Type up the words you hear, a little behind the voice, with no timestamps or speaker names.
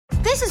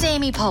This is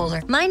Amy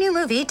Poehler. My new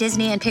movie,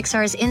 Disney and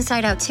Pixar's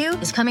Inside Out 2,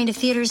 is coming to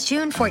theaters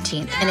June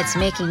 14th, and it's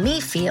making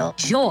me feel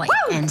joy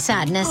and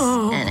sadness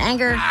and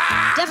anger,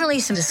 definitely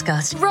some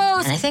disgust, and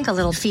I think a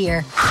little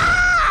fear.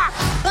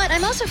 But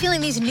I'm also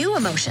feeling these new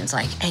emotions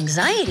like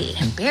anxiety,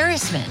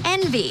 embarrassment,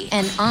 envy,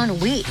 and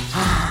ennui.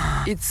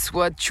 It's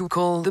what you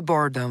call the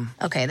boredom.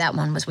 Okay, that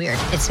one was weird.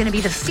 It's gonna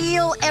be the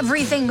feel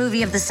everything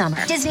movie of the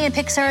summer. Disney and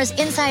Pixar's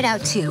Inside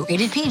Out 2,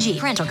 rated PG.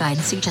 Parental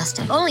guidance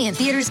suggested. Only in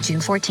theaters June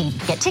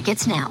 14th. Get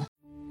tickets now.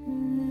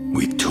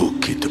 We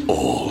took it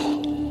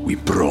all. We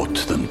brought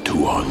them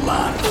to our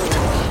land.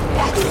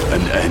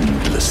 An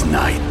endless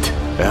night,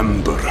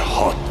 ember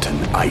hot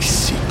and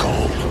icy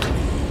cold.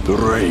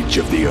 The rage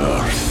of the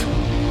earth.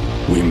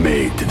 We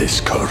made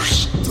this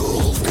curse.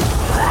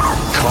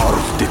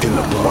 Carved it in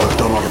the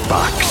blood on our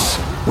backs.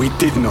 We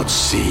did not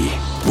see.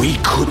 We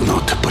could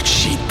not, but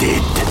she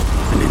did.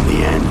 And in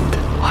the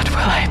end... What will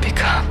I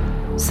become?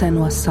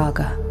 Senua's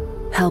Saga.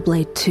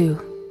 Hellblade 2.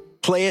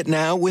 Play it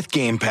now with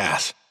Game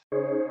Pass.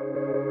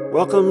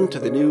 Welcome to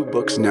the New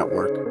Books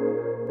Network.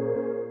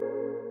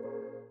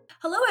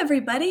 Hello,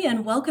 everybody,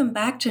 and welcome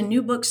back to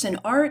New Books in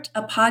Art,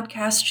 a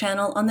podcast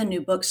channel on the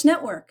New Books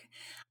Network.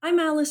 I'm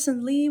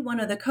Allison Lee,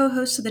 one of the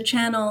co-hosts of the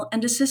channel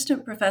and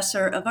assistant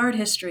professor of art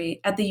history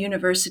at the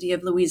University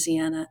of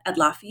Louisiana at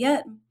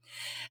Lafayette.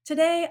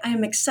 Today, I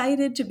am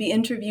excited to be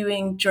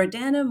interviewing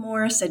Jordana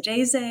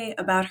Moore-Sageze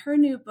about her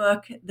new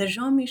book, The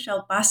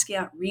Jean-Michel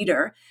Basquiat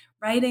Reader,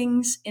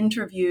 Writings,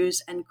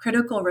 Interviews, and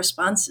Critical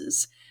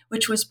Responses,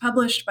 which was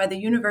published by the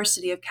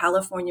University of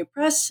California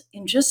Press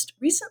in just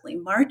recently,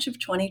 March of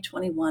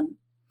 2021.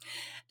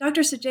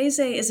 Dr.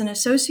 Sageze is an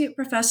associate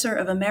professor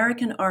of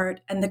American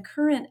art and the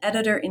current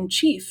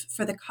editor-in-chief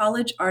for the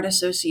College Art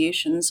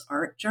Association's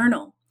Art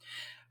Journal.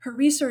 Her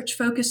research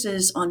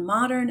focuses on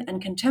modern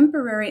and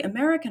contemporary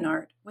American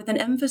art with an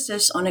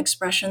emphasis on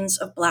expressions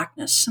of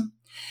Blackness.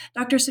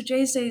 Dr.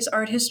 Sageze's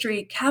art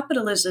history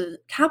capitalizes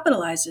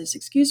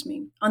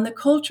on the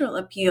cultural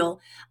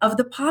appeal of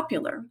the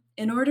popular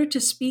in order to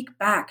speak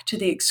back to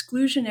the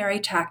exclusionary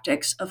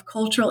tactics of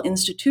cultural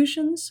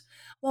institutions,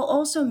 while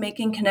also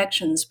making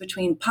connections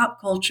between pop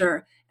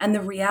culture and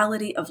the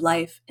reality of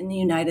life in the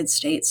United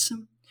States.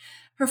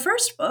 Her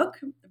first book,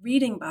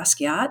 Reading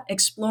Basquiat,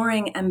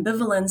 Exploring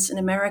Ambivalence in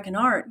American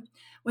Art,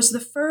 was the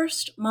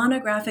first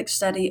monographic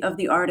study of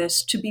the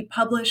artist to be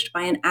published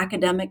by an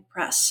academic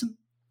press,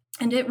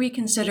 and it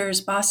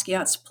reconsiders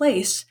Basquiat's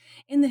place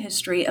in the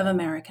history of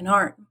American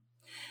art.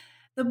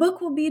 The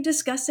book we'll be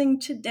discussing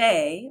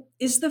today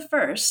is the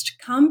first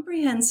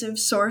comprehensive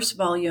source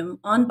volume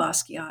on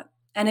Basquiat,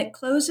 and it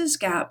closes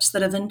gaps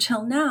that have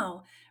until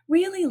now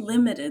really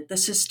limited the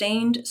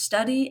sustained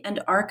study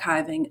and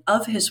archiving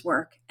of his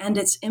work and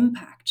its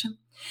impact.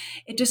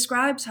 It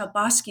describes how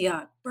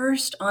Basquiat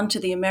burst onto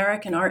the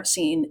American art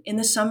scene in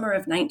the summer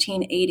of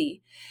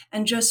 1980,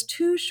 and just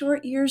 2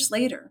 short years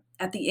later,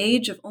 at the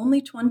age of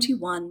only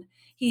 21,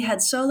 he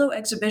had solo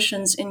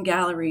exhibitions in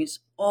galleries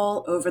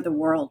all over the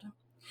world.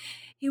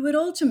 He would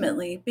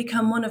ultimately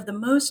become one of the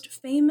most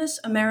famous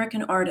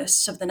American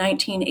artists of the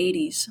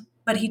 1980s,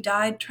 but he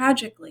died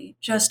tragically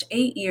just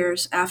 8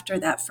 years after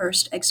that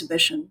first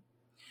exhibition.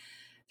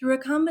 Through a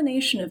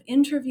combination of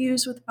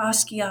interviews with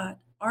Basquiat,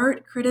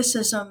 art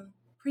criticism,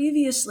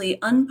 previously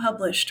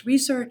unpublished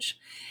research,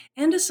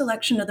 and a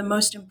selection of the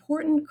most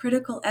important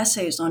critical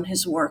essays on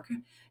his work,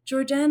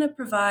 Jordana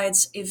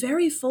provides a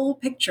very full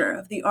picture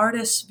of the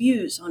artist's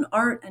views on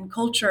art and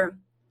culture,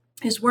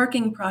 his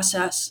working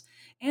process,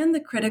 and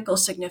the critical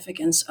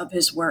significance of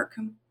his work.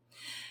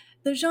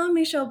 The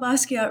Jean-Michel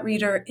Basquiat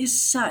Reader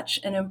is such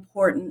an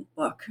important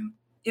book.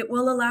 It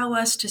will allow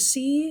us to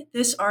see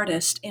this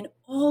artist in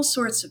all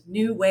sorts of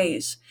new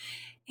ways,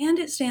 and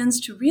it stands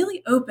to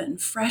really open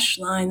fresh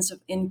lines of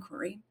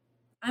inquiry.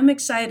 I'm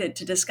excited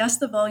to discuss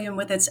the volume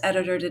with its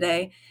editor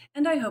today,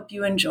 and I hope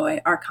you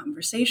enjoy our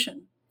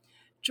conversation.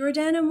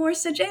 Jordana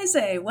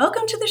Moore-Sageze,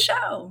 welcome to the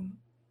show.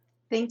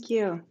 Thank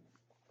you.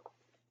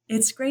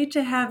 It's great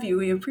to have you.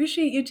 We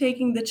appreciate you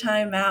taking the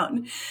time out.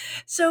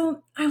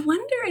 So I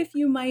wonder if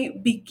you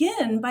might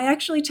begin by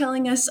actually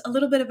telling us a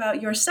little bit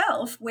about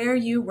yourself, where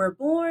you were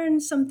born,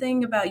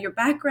 something about your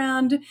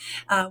background,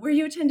 where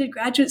you attended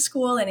graduate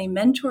school, any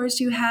mentors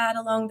you had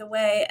along the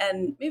way,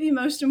 and maybe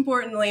most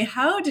importantly,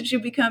 how did you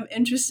become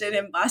interested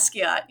in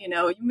Basquiat?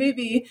 You may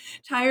be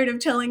tired of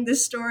telling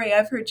this story.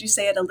 I've heard you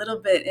say it a little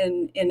bit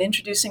in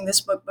introducing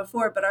this book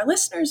before, but our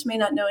listeners may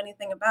not know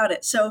anything about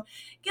it. So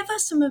give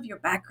us some of your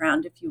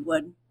background, if you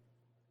would.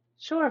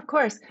 Sure, of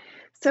course.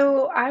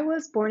 So I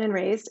was born and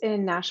raised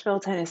in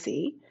Nashville,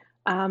 Tennessee,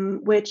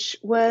 which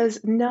was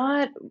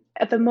not,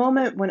 at the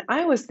moment when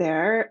I was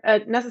there,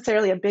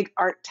 necessarily a big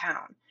art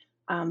town.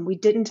 We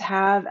didn't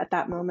have, at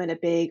that moment, a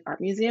big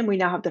art museum. We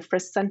now have the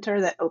Frisk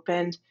Center that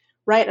opened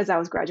right as I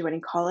was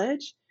graduating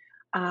college.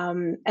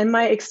 And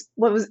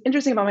what was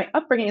interesting about my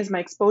upbringing is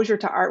my exposure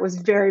to art was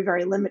very,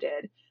 very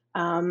limited.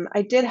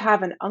 I did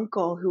have an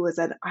uncle who was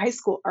a high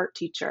school art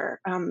teacher,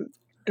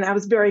 and I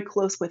was very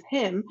close with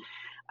him.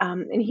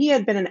 And he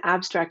had been an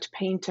abstract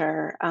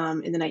painter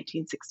in the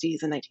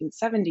 1960s and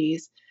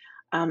 1970s.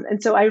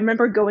 And so I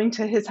remember going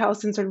to his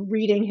house and sort of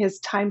reading his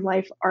Time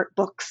Life art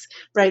books,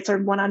 right?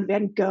 Sort of one on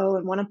Van Gogh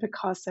and one on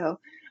Picasso.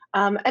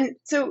 And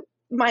so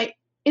my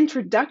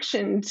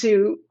introduction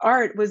to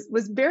art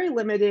was very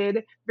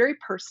limited, very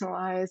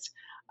personalized,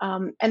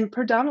 and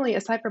predominantly,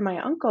 aside from my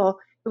uncle,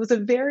 it was a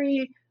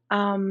very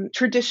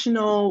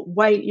traditional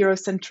white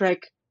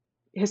Eurocentric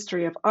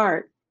history of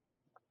art.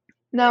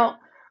 Now,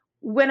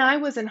 when I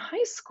was in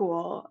high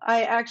school,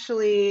 I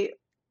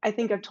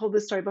think I've told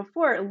this story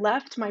before,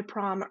 left my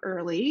prom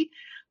early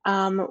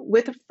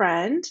with a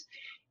friend.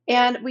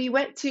 And we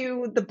went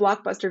to the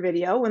Blockbuster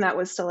video when that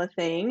was still a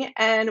thing.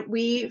 And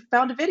we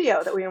found a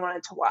video that we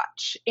wanted to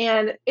watch.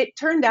 And it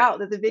turned out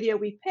that the video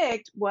we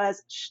picked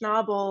was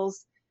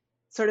Schnabel's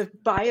sort of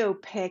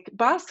biopic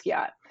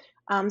Basquiat.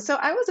 So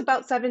I was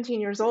about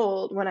 17 years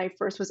old when I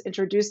first was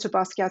introduced to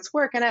Basquiat's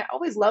work. And I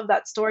always love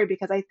that story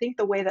because I think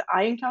the way that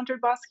I encountered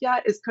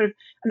Basquiat is kind of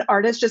an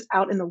artist just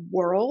out in the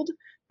world,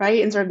 right?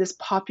 In sort of this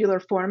popular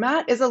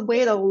format is a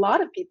way that a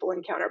lot of people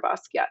encounter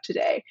Basquiat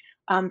today,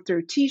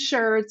 through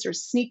t-shirts or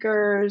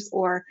sneakers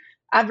or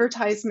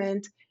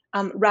advertisement,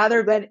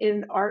 rather than in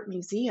an art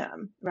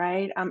museum,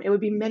 right? It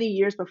would be many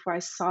years before I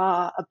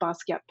saw a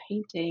Basquiat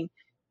painting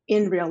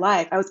in real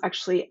life. I was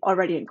actually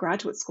already in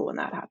graduate school when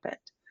that happened.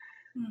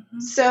 Mm-hmm.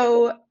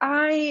 So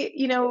I,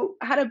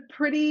 had a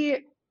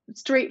pretty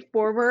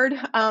straightforward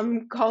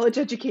college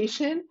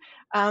education,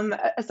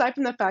 aside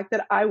from the fact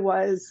that I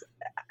was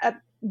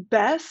at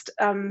best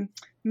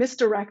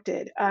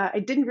misdirected. I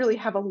didn't really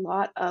have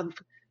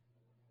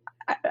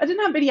I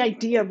didn't have any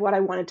idea of what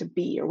I wanted to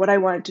be or what I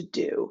wanted to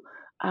do.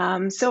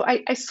 So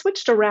I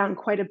switched around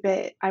quite a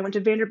bit. I went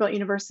to Vanderbilt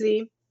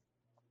University,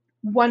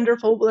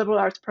 wonderful liberal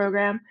arts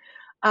program.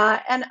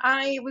 And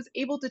I was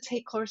able to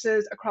take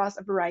courses across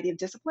a variety of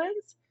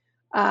disciplines.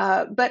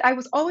 But I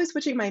was always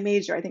switching my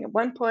major. I think at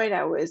one point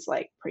I was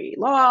like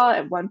pre-law,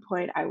 at one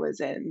point I was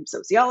in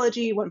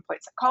sociology, one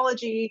point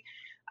psychology.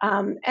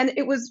 And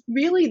it was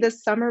really the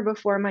summer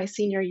before my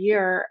senior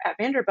year at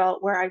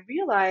Vanderbilt where I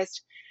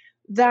realized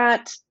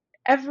that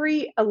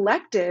every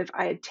elective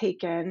I had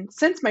taken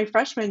since my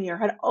freshman year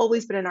had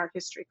always been an art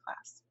history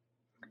class.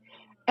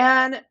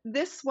 And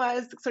this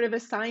was sort of a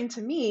sign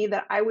to me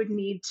that I would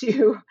need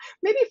to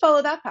maybe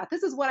follow that path.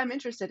 This is what I'm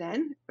interested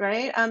in,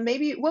 right?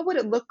 Maybe what would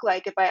it look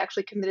like if I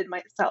actually committed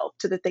myself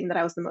to the thing that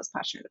I was the most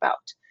passionate about?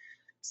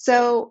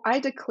 So I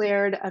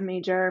declared a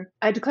major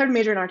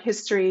in art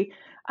history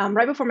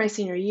right before my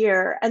senior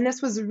year. And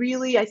this was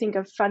really, I think,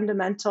 a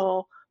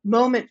fundamental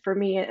moment for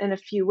me in a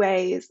few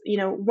ways.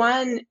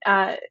 One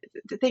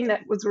the thing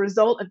that was a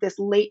result of this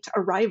late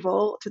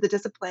arrival to the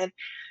discipline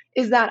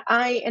is that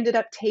I ended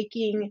up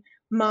taking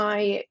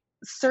my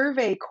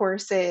survey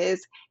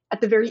courses at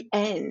the very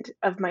end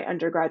of my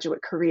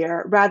undergraduate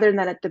career rather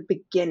than at the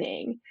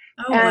beginning.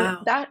 Oh, And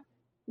wow. that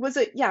was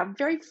a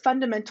very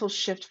fundamental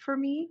shift for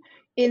me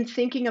in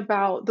thinking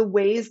about the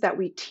ways that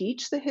we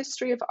teach the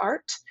history of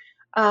art.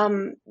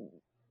 I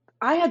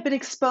had been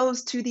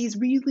exposed to these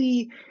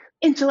really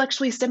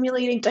intellectually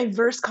stimulating,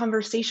 diverse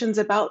conversations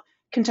about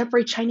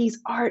contemporary Chinese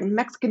art and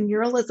Mexican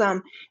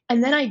muralism.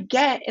 And then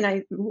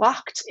I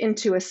locked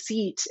into a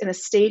seat in a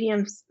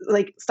stadium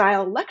like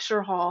style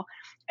lecture hall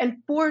and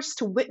forced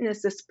to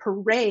witness this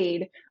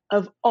parade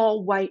of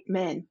all white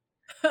men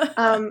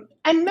and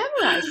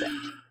memorize it.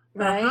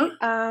 Right.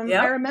 Uh-huh.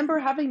 Yep. I remember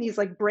having these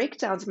like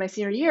breakdowns in my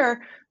senior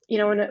year,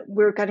 and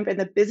we were kind of in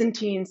the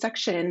Byzantine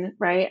section.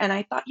 Right. And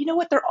I thought, you know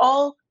what? They're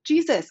all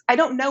Jesus. I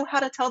don't know how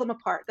to tell them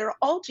apart. They're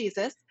all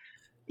Jesus.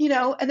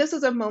 And this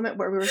was a moment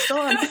where we were still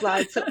on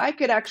slides, so I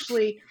could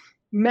actually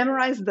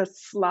memorize the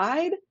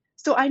slide.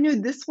 So I knew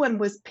this one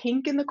was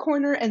pink in the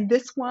corner and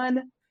this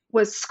one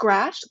was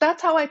scratched.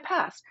 That's how I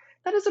passed.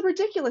 That is a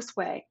ridiculous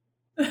way,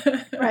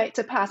 right,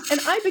 to pass. And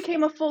I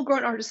became a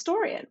full-grown art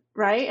historian,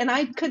 right? And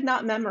I could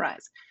not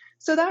memorize.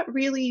 So that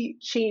really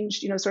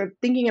changed, sort of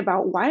thinking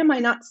about why am I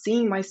not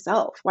seeing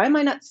myself? Why am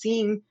I not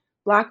seeing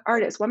Black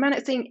artists? Why am I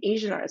not seeing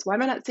Asian artists? Why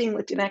am I not seeing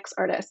Latinx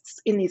artists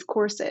in these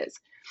courses?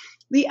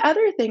 The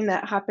other thing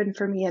that happened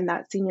for me in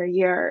that senior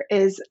year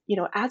is,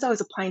 as I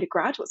was applying to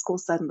graduate school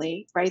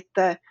suddenly, right,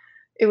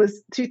 it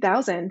was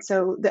 2000,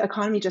 so the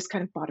economy just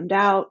kind of bottomed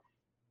out.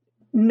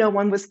 No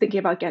one was thinking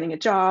about getting a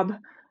job.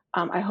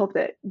 I hope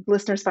that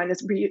listeners find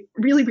this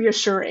really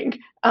reassuring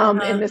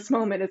in this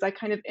moment as I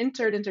kind of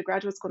entered into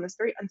graduate school in this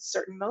very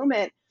uncertain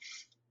moment.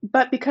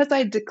 But because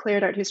I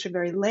declared art history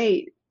very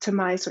late, to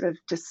my sort of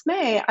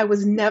dismay, I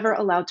was never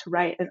allowed to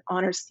write an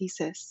honors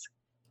thesis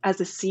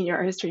as a senior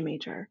art history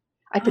major.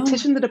 I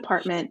petitioned the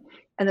department,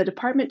 and the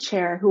department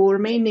chair, who will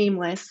remain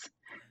nameless,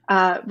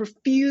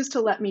 refused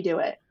to let me do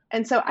it.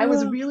 And so I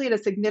was really at a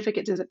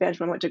significant disadvantage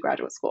when I went to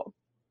graduate school.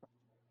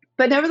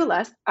 But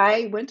nevertheless,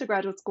 I went to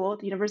graduate school at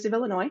the University of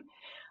Illinois.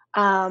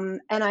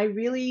 And I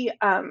really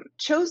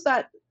chose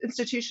that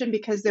institution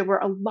because there were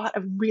a lot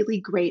of really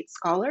great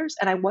scholars,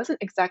 and I wasn't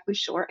exactly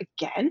sure,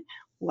 again,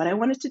 what I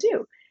wanted to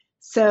do.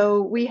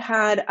 So we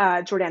had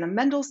Jordana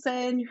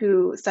Mendelsohn,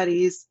 who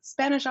studies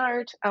Spanish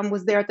art,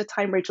 was there at the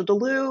time. Rachel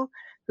Delu,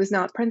 who's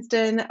now at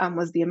Princeton,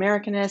 was the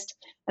Americanist,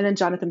 and then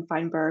Jonathan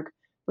Feinberg,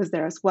 was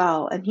there as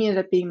well, and he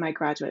ended up being my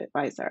graduate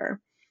advisor.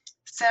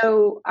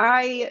 So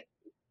I,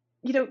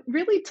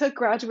 really took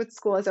graduate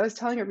school, as I was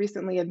telling a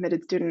recently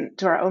admitted student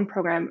to our own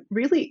program,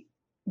 really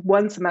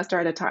one semester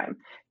at a time.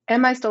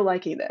 Am I still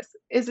liking this?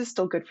 Is this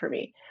still good for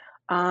me?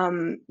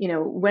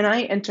 When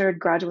I entered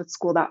graduate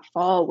school that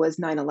fall was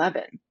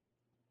 9/11.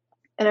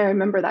 And I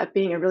remember that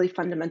being a really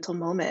fundamental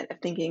moment of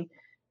thinking,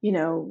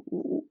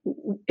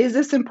 is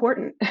this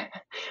important,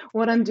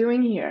 what I'm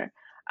doing here?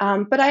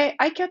 But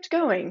I kept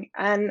going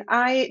and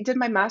I did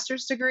my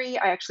master's degree.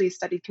 I actually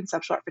studied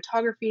conceptual art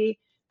photography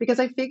because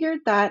I figured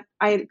that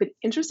I had been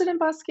interested in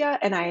Basquiat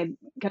and I had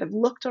kind of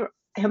looked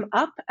him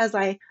up as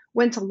I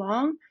went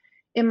along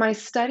in my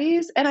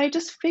studies. And I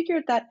just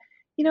figured that,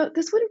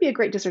 this wouldn't be a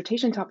great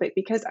dissertation topic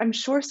because I'm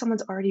sure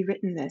someone's already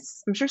written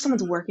this. I'm sure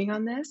someone's working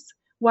on this.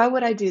 Why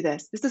would I do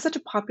this? This is such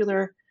a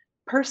popular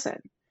person.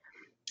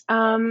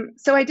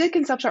 So I did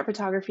conceptual art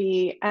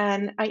photography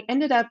and I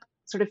ended up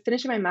sort of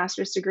finishing my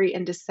master's degree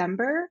in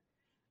December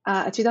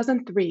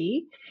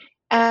 2003.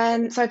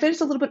 And so I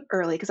finished a little bit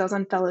early because I was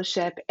on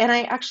fellowship and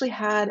I actually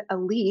had a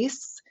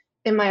lease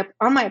on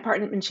my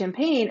apartment in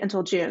Champaign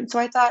until June. So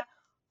I thought,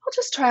 I'll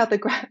just try out the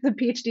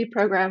PhD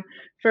program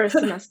for a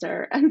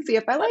semester and see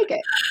if I like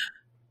it.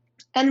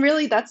 And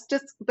really, that's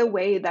just the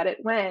way that it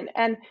went.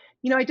 And,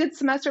 I did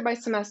semester by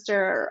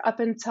semester up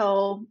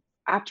until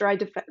after I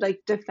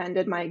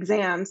defended my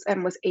exams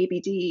and was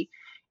ABD.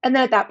 And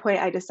then at that point,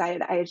 I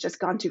decided I had just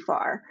gone too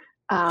far,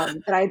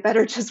 that I had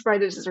better just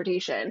write a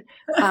dissertation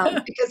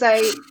because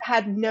I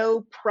had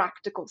no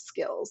practical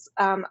skills.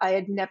 I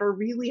had never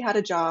really had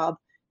a job.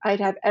 I'd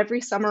have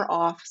every summer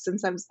off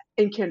since I was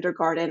in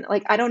kindergarten.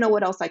 I don't know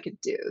what else I could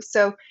do.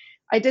 So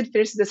I did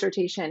finish the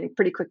dissertation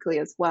pretty quickly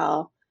as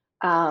well.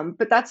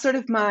 But that's sort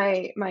of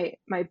my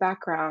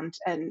background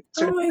and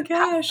sort Oh my of the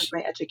path gosh. of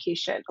my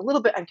education, a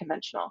little bit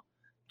unconventional.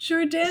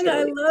 Jordan,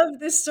 I love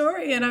this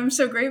story, and I'm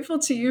so grateful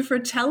to you for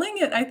telling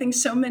it. I think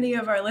so many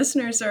of our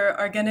listeners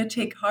are going to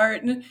take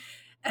heart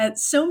at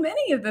so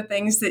many of the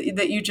things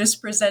that you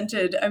just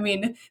presented. I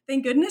mean,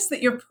 thank goodness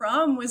that your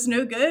prom was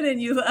no good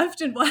and you left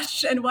and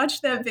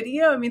watched that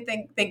video. I mean,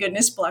 thank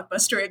goodness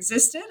Blockbuster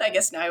existed. I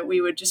guess now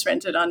we would just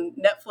rent it on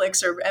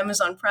Netflix or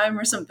Amazon Prime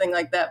or something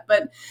like that.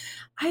 But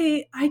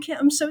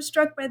I'm so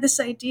struck by this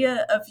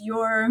idea of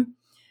your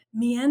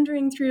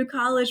meandering through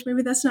college.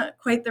 Maybe that's not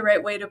quite the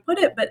right way to put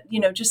it, but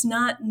just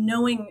not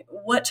knowing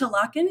what to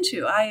lock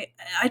into. I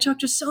talk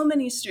to so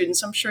many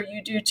students, I'm sure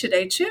you do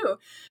today too,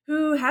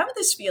 who have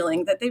this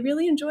feeling that they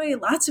really enjoy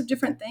lots of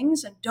different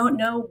things and don't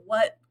know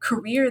what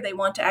career they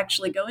want to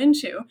actually go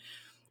into.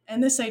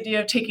 And this idea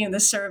of taking the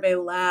survey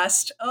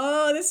last,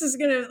 this is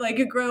going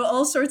to grow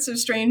all sorts of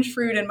strange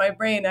fruit in my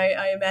brain.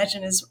 I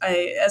imagine as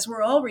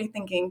we're all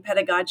rethinking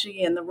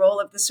pedagogy and the role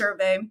of the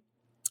survey.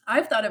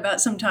 I've thought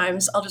about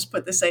sometimes, I'll just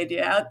put this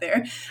idea out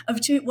there,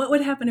 what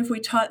would happen if we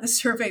taught the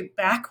survey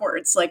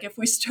backwards? Like if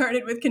we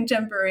started with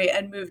contemporary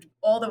and moved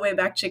all the way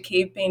back to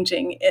cave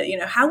painting,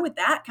 how would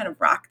that kind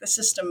of rock the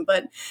system?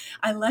 But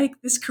I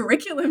like this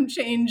curriculum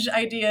change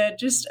idea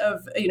just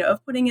of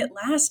putting it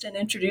last and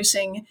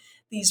introducing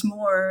these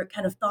more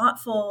kind of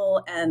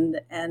thoughtful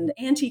and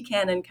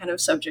anti-canon kind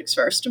of subjects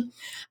first.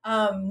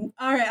 All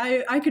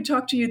right, I could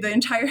talk to you the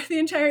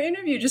entire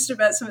interview just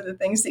about some of the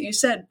things that you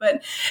said,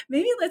 but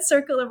maybe let's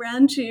circle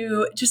around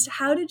to just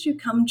how did you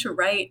come to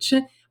write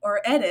or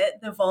edit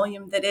the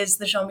volume that is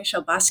the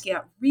Jean-Michel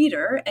Basquiat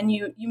Reader? And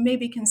you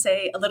maybe can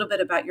say a little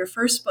bit about your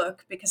first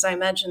book, because I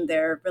imagine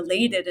they're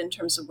related in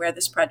terms of where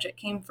this project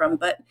came from,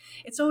 but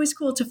it's always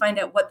cool to find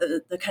out what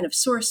the kind of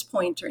source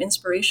point or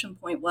inspiration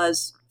point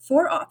was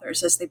for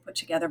authors as they put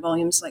together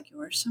volumes like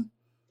yours.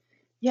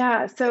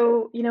 Yeah,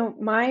 so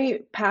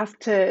my path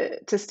to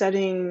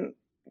studying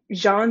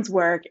Jean's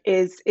work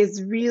is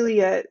really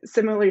a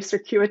similarly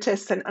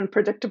circuitous and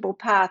unpredictable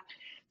path.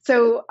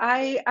 So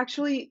I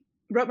actually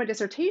wrote my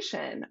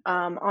dissertation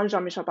on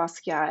Jean-Michel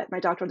Basquiat, my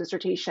doctoral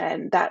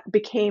dissertation that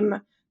became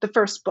the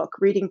first book,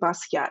 Reading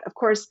Basquiat. Of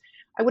course,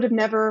 I would have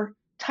never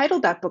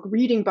titled that book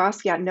Reading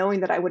Basquiat, knowing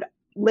that I would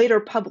later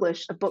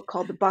publish a book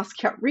called The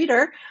Basquiat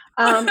Reader,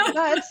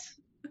 but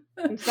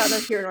it's neither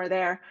here nor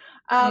there.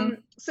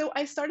 So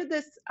I started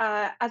this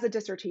as a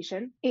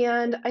dissertation,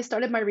 and I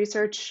started my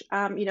research,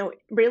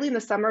 really in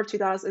the summer of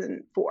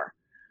 2004.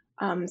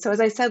 So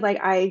as I said,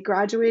 I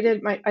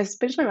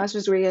finished my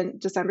master's degree in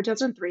December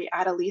 2003. I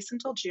had a lease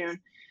until June,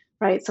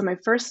 right? So my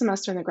first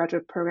semester in the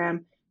graduate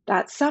program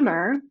that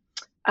summer,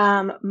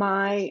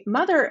 my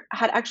mother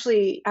had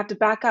actually, I have to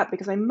back up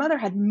because my mother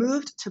had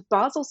moved to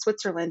Basel,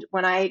 Switzerland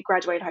when I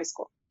graduated high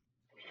school.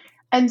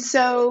 And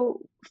so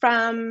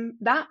from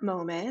that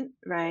moment,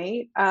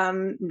 right,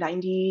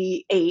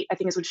 98, I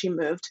think is when she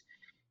moved,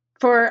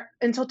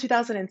 until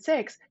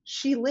 2006,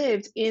 she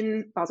lived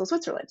in Basel,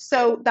 Switzerland.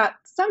 So that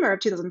summer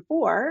of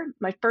 2004,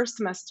 my first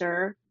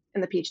semester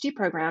in the PhD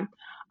program,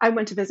 I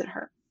went to visit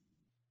her,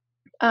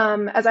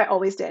 as I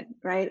always did,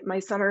 right? My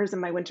summers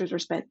and my winters were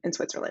spent in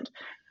Switzerland.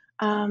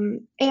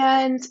 And,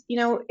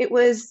 it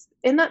was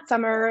in that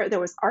summer, there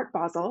was Art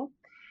Basel.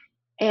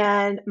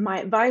 And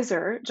my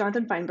advisor,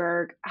 Jonathan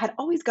Feinberg, had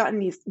always gotten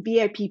these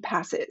VIP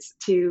passes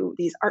to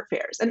these art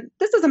fairs. And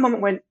this is a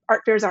moment when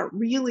art fairs aren't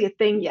really a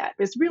thing yet.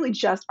 It's really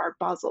just Art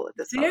Basel at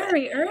this moment.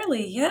 Very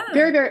early, yeah.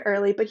 Very, very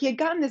early. But he had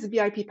gotten this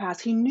VIP pass.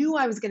 He knew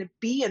I was going to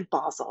be in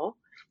Basel.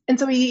 And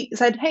so he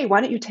said, hey, why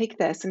don't you take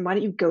this and why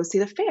don't you go see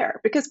the fair?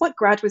 Because what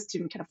graduate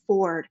student can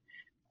afford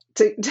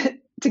to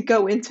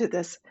go into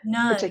this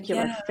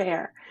particular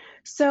fair?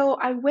 So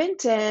I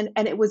went in,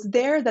 and it was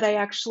there that I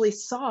actually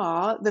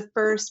saw the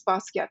first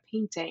Basquiat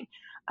painting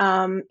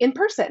in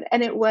person.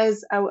 And it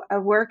was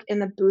a work in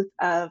the booth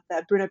of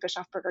the Bruno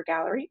Bischofberger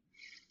Gallery.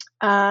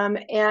 And,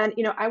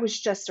 I was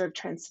just sort of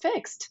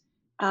transfixed.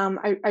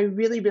 I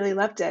really, really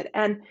loved it.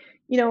 And,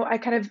 I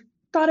kind of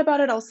thought about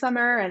it all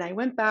summer, and I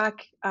went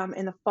back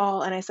in the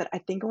fall, and I said, I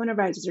think I want to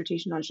write a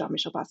dissertation on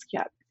Jean-Michel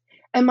Basquiat.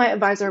 And my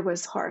advisor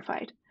was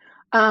horrified.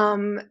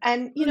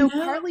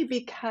 Partly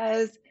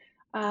because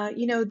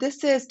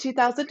this is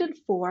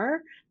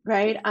 2004,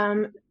 right?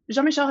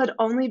 Jean-Michel had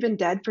only been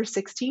dead for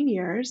 16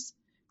 years,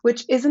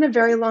 which isn't a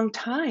very long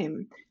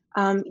time,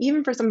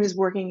 even for someone who's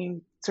working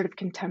in sort of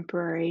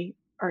contemporary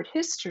art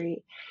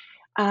history.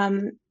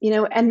 And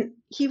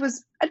he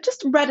was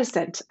just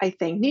reticent, I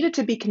think, needed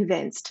to be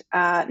convinced,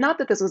 not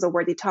that this was a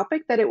worthy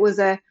topic, that it was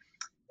a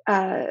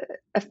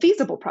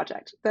feasible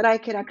project, that I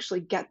could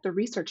actually get the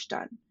research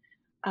done.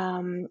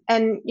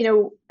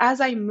 As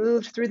I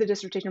moved through the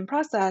dissertation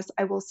process,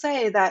 I will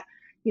say that,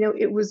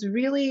 it was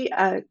really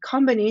a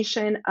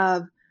combination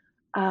of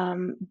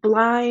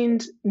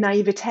blind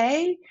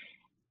naivete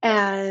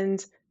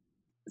and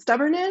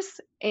stubbornness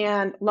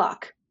and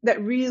luck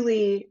that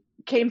really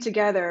came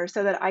together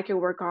so that I could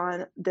work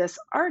on this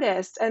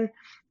artist. And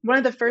one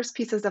of the first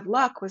pieces of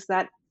luck was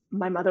that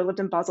my mother lived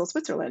in Basel,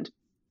 Switzerland,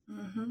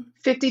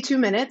 52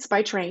 minutes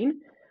by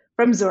train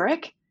from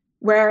Zurich,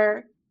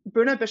 where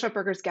Bruno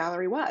Bischofberger's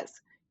gallery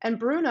was. And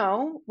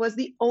Bruno was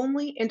the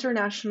only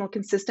international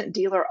consistent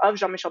dealer of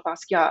Jean-Michel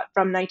Basquiat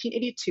from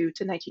 1982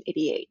 to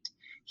 1988.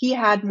 He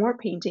had more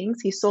paintings,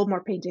 he sold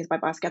more paintings by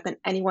Basquiat than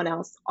anyone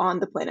else on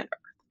the planet Earth.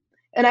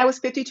 And I was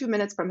 52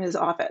 minutes from his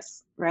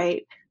office,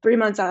 right? 3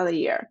 months out of the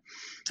year.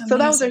 Amazing. So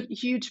that was a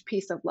huge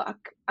piece of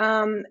luck.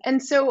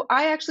 And so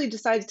I actually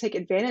decided to take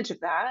advantage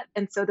of that.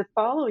 And so the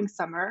following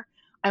summer,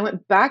 I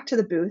went back to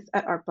the booth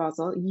at Art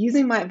Basel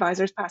using my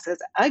advisor's passes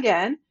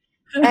again,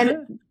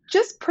 and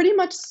just pretty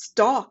much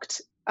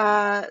stalked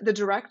the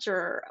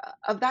director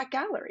of that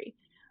gallery.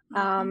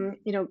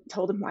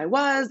 Told him who I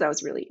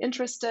was really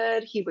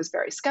interested. He was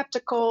very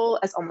skeptical,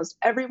 as almost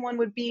everyone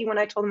would be when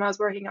I told him I was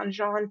working on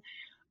Jean.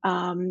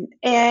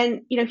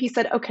 He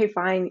said, okay,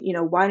 fine,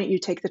 why don't you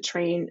take the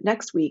train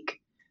next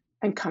week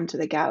and come to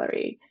the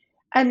gallery?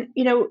 And,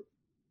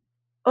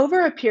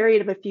 over a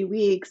period of a few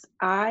weeks,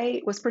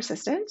 I was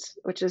persistent,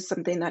 which is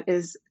something that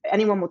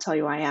anyone will tell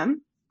you I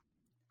am.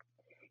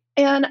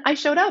 And I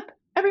showed up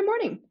every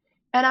morning,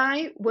 and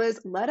I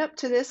was led up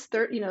to this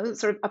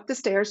sort of up the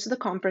stairs to the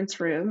conference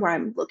room where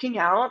I'm looking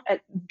out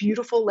at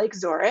beautiful Lake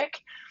Zurich.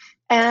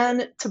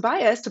 And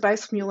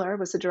Tobias Mueller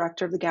was the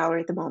director of the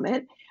gallery at the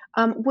moment,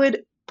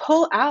 would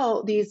pull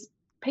out these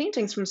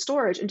paintings from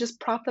storage and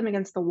just prop them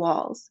against the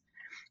walls.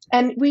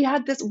 And we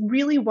had this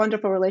really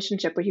wonderful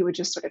relationship where he would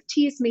just sort of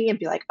tease me and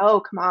be like, oh,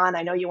 come on,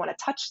 I know you want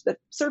to touch the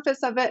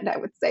surface of it. And I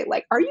would say,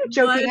 like, are you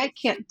joking? I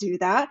can't do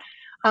that.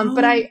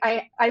 But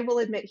I will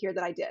admit here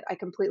that I did. I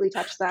completely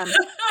touched them.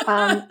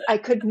 I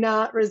could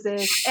not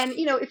resist. And,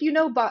 if you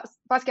know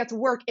Basquiat's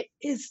work, it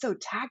is so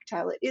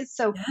tactile. It is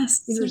so,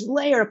 there's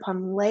layer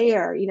upon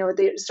layer,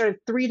 the sort of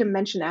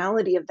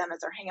three-dimensionality of them as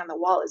they're hanging on the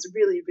wall is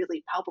really,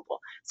 really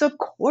palpable. So of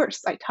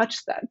course I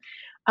touched them.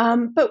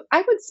 But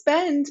I would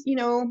spend,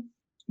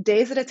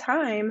 days at a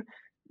time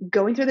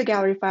going through the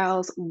gallery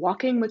files,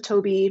 walking with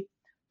Toby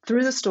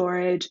through the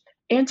storage,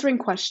 answering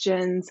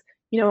questions.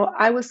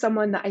 I was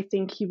someone that I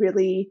think he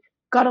really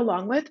got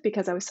along with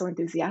because I was so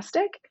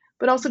enthusiastic,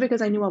 but also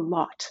because I knew a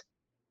lot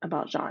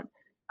about Jean.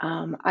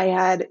 I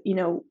had,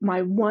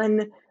 my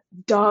one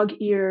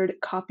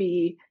dog-eared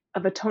copy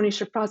of a Tony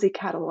Shafrazi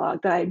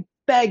catalog that I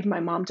begged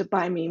my mom to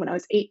buy me when I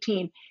was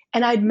 18,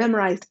 and I'd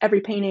memorized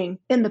every painting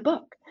in the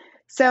book.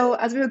 So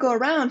as we would go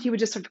around, he would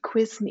just sort of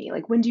quiz me,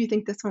 like, when do you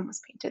think this one was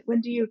painted?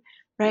 When do you,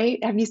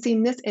 right? Have you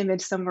seen this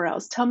image somewhere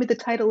else? Tell me the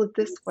title of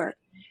this work.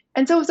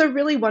 And so it was a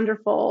really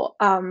wonderful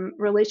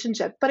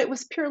relationship, but it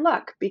was pure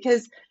luck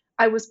because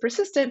I was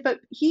persistent,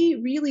 but he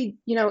really,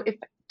 if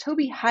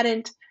Toby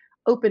hadn't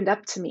opened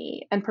up to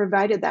me and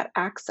provided that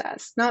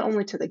access, not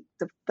only to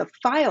the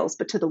files,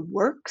 but to the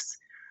works,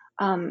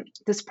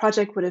 this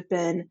project would have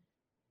been,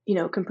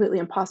 completely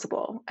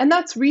impossible. And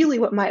that's really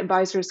what my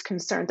advisor's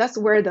concerned. That's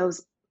where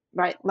those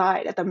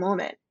lied at the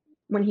moment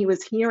when he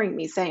was hearing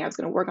me saying I was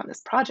going to work on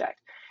this project,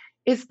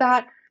 is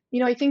that,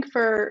 I think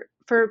for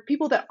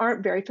people that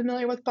aren't very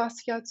familiar with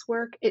Basquiat's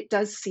work, it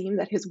does seem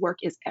that his work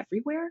is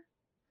everywhere,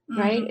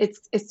 right?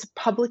 It's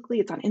publicly,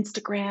 it's on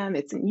Instagram,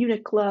 it's in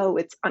Uniqlo,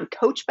 it's on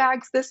Coach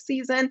bags this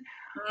season.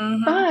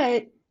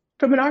 But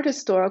from an art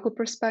historical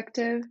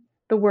perspective,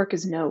 the work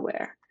is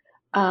nowhere.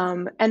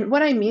 And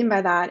what I mean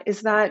by that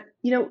is that,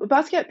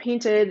 Basquiat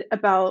painted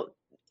about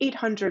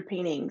 800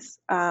 paintings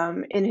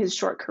in his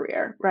short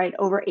career, right?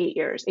 Over 8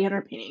 years,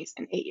 800 paintings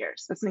in 8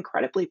 years. That's an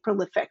incredibly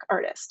prolific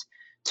artist.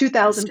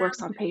 2,000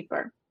 works on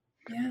paper.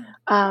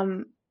 Yeah.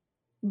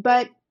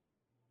 But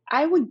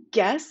I would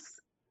guess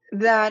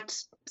that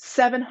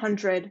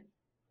 700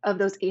 of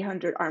those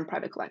 800 are in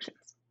private collections.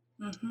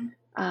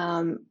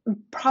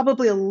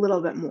 Probably a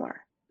little bit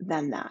more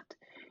than that.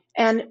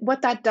 And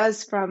what that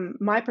does from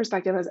my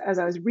perspective as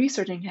I was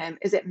researching him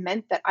is it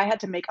meant that I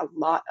had to make a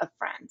lot of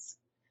friends.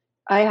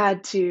 I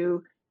had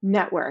to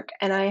network,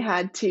 and I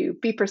had to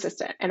be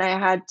persistent, and I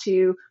had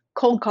to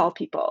cold call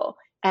people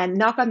and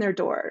knock on their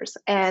doors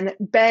and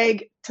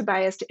beg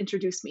Tobias to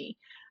introduce me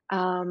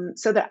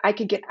so that I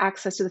could get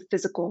access to the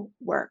physical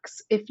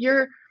works.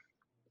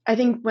 I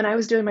think when I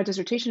was doing my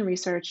dissertation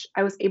research,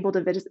 I was able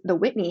to visit the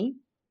Whitney,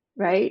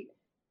 right?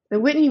 The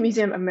Whitney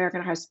Museum of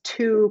American Art has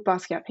 2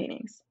 Basquiat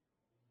paintings,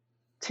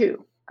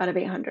 2 out of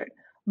 800.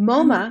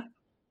 MoMA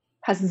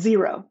has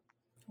 0.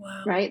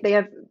 Wow. Right? They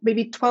have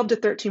maybe 12 to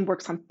 13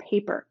 works on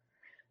paper.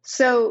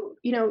 So,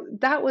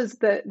 that was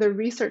the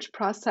research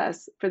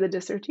process for the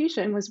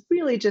dissertation, was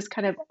really just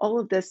kind of all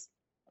of this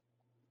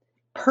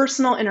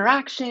personal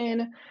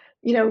interaction,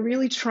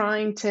 really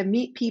trying to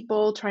meet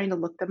people, trying to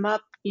look them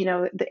up.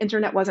 The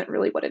internet wasn't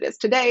really what it is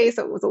today,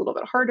 so it was a little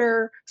bit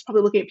harder. It's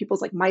probably looking at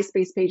people's like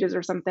MySpace pages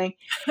or something.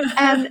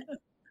 And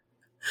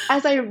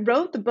as I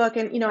wrote the book,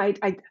 and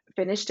I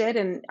finished it,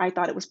 and I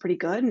thought it was pretty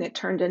good, and it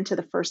turned into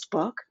the first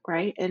book,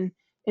 right, in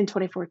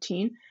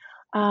 2014.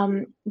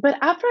 But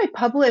after I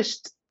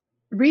published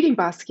Reading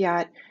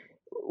Basquiat,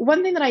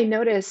 one thing that I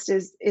noticed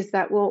is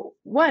that, well,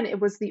 one, it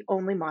was the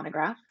only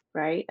monograph,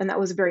 right? And that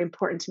was very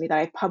important to me that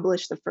I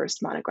published the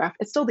first monograph.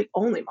 It's still the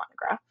only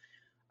monograph,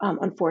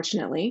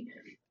 unfortunately.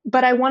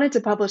 But I wanted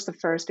to publish the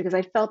first because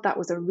I felt that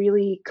was a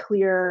really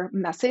clear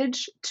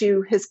message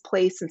to his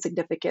place and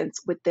significance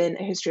within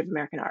a history of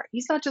American art.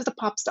 He's not just a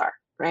pop star,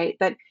 right?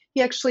 That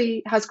he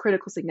actually has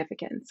critical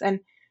significance. And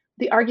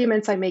the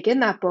arguments I make in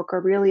that book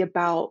are really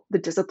about the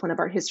discipline of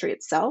art history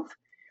itself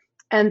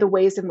and the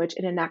ways in which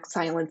it enacts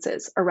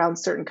silences around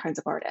certain kinds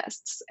of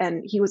artists.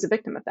 And he was a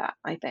victim of that,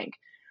 I think.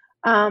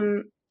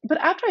 But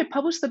after I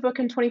published the book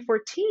in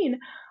 2014,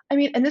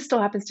 and this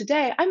still happens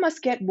today, I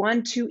must get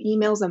 1-2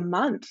 emails a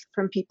month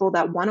from people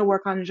that want to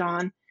work on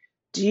Jean.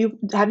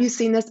 Have you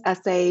seen this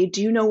essay?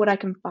 Do you know what I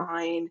can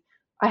find?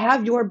 I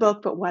have your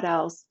book, but what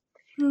else?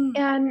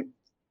 And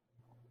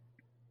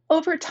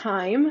over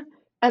time,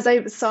 as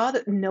I saw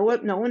that no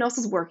one else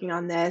is working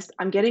on this,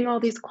 I'm getting all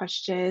these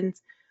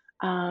questions.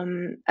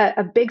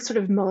 A big sort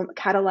of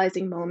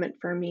catalyzing moment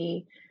for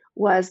me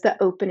was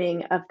the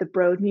opening of the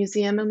Broad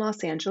Museum in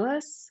Los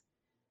Angeles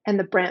and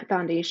the Brandt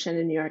Foundation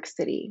in New York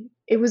City.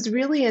 It was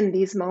really in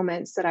these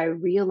moments that I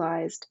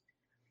realized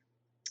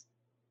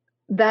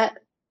that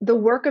the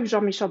work of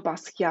Jean-Michel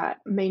Basquiat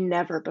may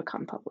never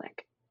become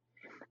public.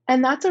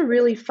 And that's a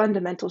really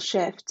fundamental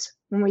shift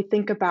when we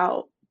think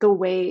about the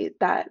way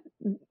that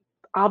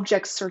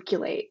objects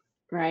circulate,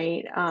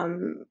 right?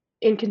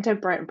 In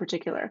contemporary art in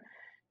particular.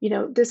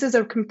 This is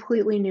a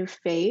completely new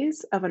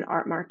phase of an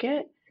art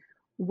market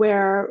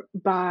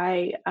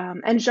whereby,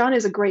 and Jean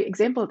is a great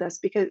example of this,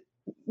 because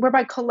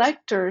whereby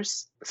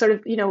collectors sort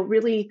of,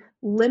 really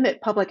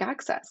limit public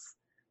access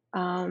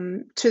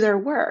to their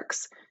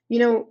works.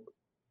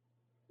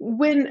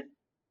 When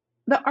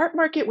the art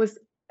market was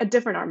a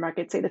different art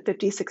market, say the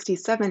 50s,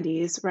 60s,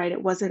 70s, right?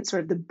 It wasn't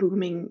sort of the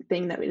booming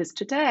thing that it is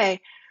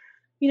today.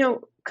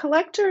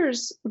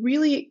 Collectors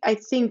really, I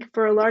think,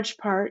 for a large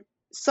part,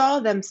 saw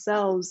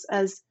themselves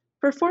as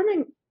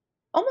performing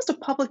almost a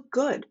public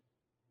good,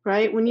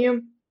 right? When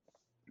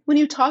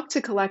you talk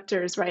to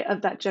collectors, right,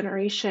 of that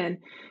generation,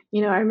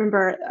 I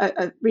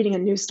remember reading a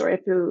news story a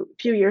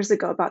few years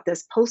ago about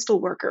this postal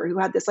worker who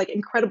had this like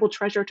incredible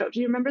treasure trove. Do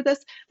you remember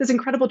this? This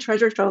incredible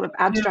treasure trove of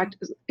abstract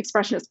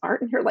expressionist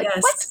art, and you're like,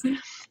 what?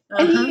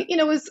 And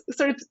he, was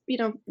sort of,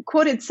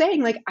 quoted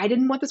saying like, I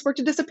didn't want this work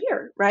to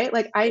disappear, right?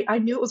 Like I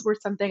knew it was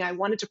worth something. I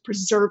wanted to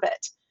preserve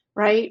it,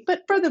 right?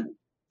 But for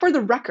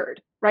the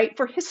record, right?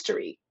 For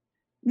history,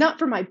 not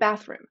for my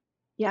bathroom.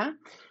 Yeah.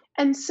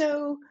 And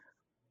so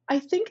I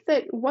think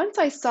that once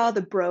I saw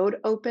the Broad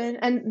open,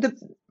 and the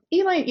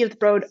Eli and Edith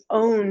Broad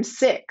owned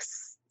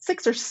six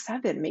or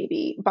seven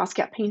maybe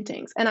Basquiat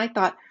paintings. And I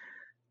thought,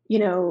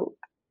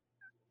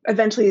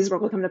 eventually these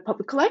works will come to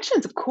public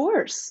collections, of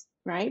course,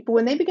 right? But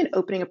when they began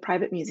opening a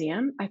private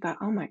museum, I thought,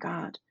 oh my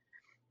God,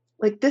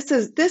 like this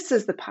is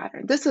the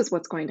pattern. This is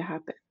what's going to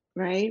happen,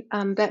 right?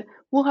 That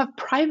we'll have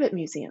private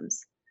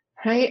museums,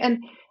 right?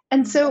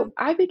 And so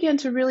I began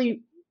to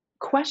really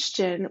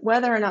question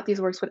whether or not these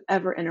works would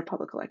ever enter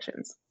public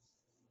collections.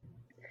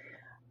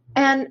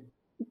 And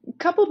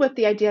coupled with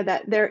the idea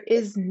that there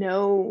is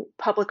no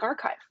public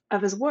archive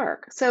of his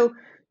work. So,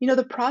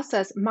 the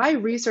process, my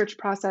research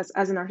process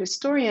as an art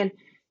historian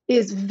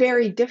is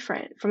very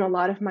different from a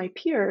lot of my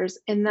peers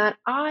in that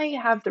I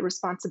have the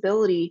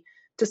responsibility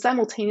to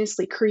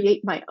simultaneously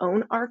create my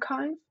own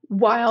archive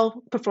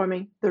while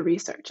performing the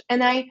research.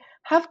 And I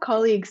have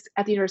colleagues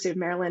at the University of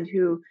Maryland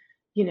who,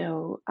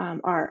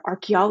 are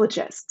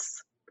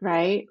archaeologists,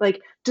 right?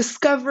 Like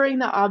discovering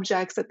the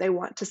objects that they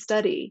want to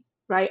study,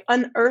 right?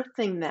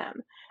 Unearthing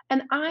them.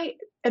 And I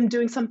am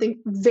doing something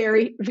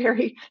very,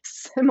 very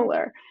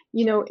similar.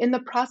 In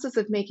the process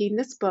of making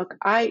this book,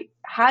 I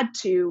had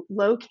to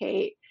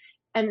locate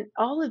and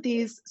all of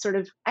these sort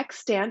of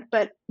extant,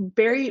 but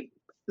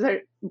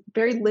they're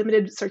very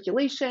limited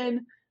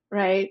circulation,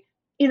 right?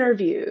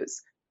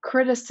 Interviews,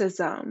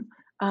 criticism,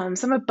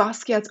 some of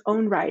Basquiat's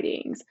own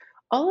writings,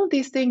 all of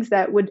these things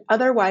that would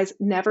otherwise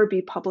never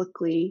be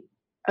publicly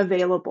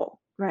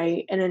available,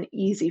 right, in an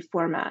easy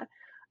format.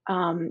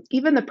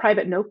 Even the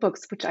private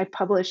notebooks, which I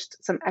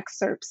published some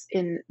excerpts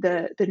in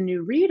the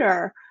New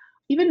Reader,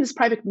 even his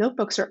private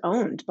notebooks are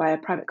owned by a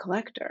private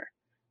collector,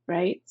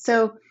 right?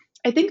 So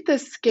I think the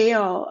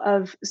scale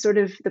of sort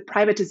of the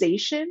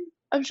privatization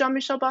of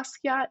Jean-Michel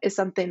Basquiat is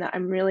something that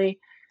I'm really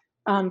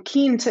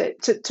keen to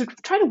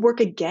try to work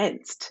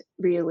against,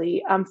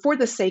 really, for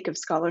the sake of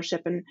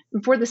scholarship and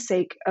for the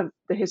sake of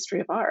the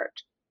history of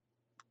art.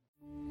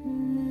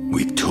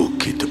 We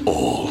took it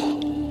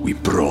all. We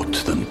brought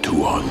them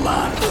to our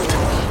land.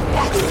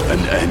 An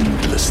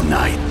endless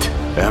night,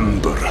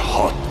 ember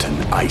hot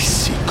and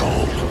icy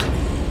cold.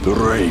 The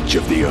rage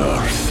of the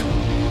earth.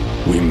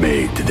 We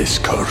made this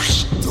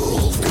curse.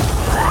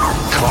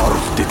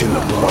 Carved it in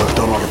the blood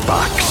on our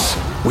backs.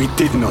 We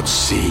did not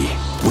see.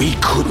 We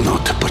could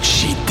not, but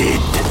she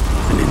did.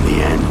 And in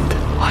the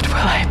end... What will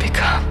I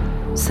become?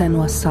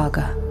 Senua's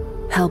Saga.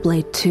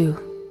 Hellblade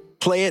 2.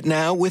 Play it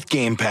now with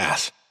Game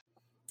Pass.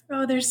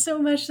 Oh, there's so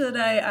much that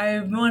I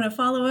want to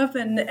follow up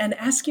and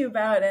ask you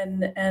about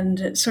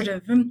and sort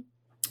of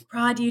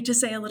prod you to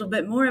say a little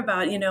bit more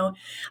about.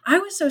 I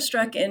was so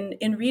struck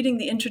in reading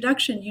the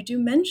introduction, you do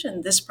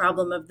mention this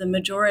problem of the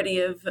majority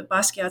of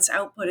Basquiat's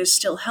output is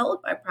still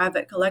held by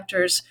private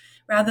collectors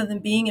rather than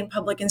being in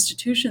public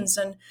institutions.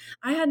 And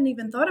I hadn't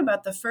even thought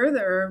about the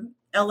further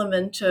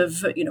element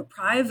of,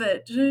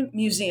 private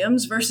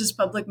museums versus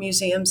public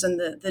museums and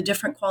the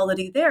different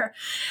quality there.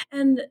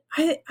 And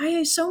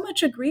I so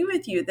much agree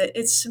with you that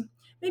it's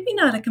maybe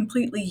not a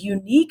completely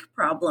unique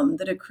problem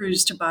that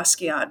accrues to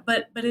Basquiat,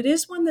 but it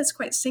is one that's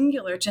quite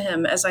singular to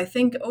him as I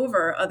think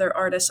over other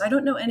artists. I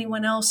don't know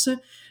anyone else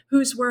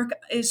whose work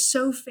is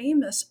so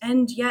famous,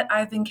 and yet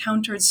I've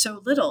encountered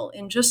so little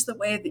in just the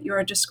way that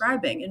you're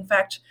describing. In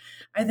fact,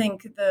 I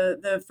think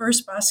the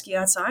first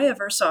Basquiats I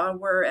ever saw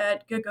were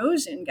at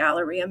Gagosian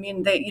Gallery. I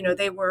mean,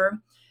 they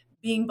were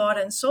being bought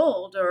and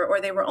sold, or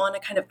they were on a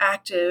kind of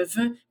active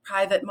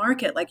private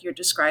market like you're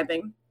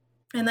describing.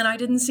 And then I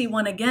didn't see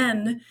one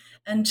again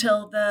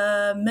until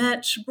the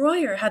Met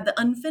Breuer had the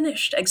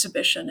unfinished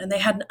exhibition, and they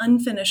had an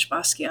unfinished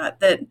Basquiat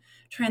that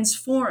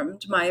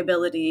transformed my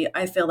ability,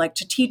 I feel like,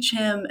 to teach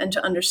him and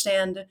to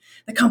understand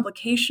the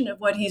complication of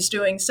what he's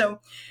doing. So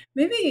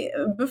maybe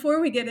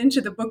before we get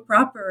into the book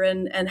proper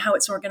and how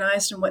it's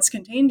organized and what's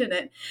contained in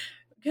it,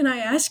 can I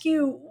ask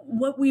you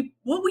what we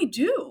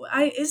do?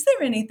 Is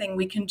there anything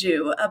we can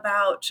do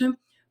about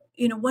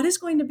what is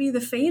going to be the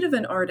fate of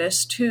an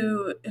artist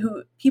who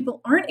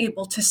people aren't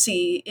able to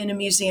see in a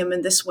museum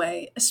in this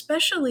way,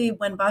 especially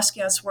when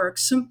Basquiat's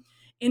works,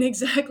 in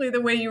exactly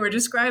the way you were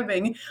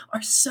describing,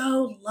 are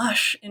so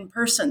lush in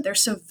person. They're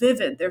so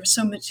vivid. They're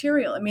so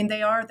material. I mean,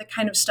 they are the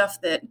kind of stuff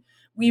that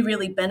we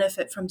really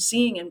benefit from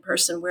seeing in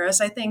person,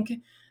 whereas I think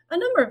a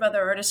number of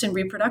other artists in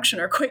reproduction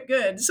are quite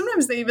good.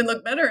 Sometimes they even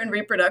look better in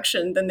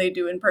reproduction than they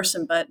do in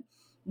person, but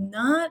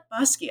not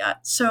Basquiat.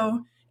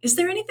 So is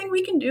there anything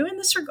we can do in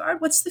this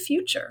regard? What's the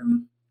future?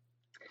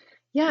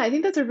 Yeah, I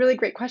think that's a really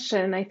great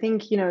question. I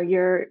think,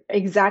 you're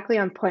exactly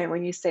on point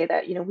when you say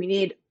that, we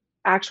need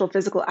actual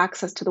physical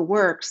access to the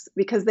works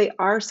because they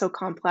are so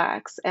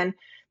complex and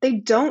they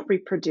don't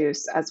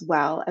reproduce as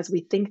well as we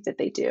think that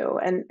they do.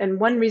 And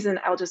one reason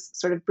I'll just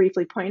sort of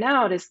briefly point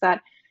out is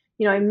that,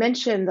 I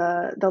mentioned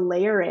the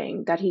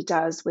layering that he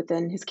does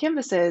within his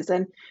canvases,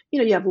 and,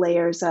 you have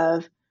layers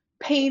of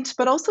paint,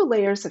 but also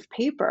layers of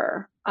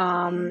paper,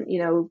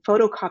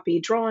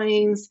 photocopy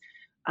drawings.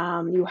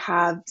 You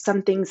have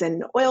some things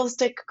in oil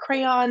stick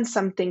crayon,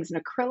 some things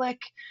in acrylic.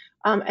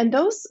 And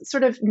those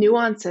sort of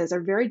nuances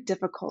are very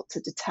difficult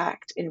to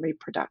detect in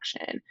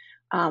reproduction.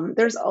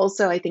 There's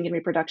also, I think in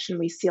reproduction,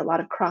 we see a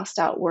lot of crossed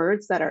out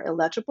words that are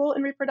illegible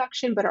in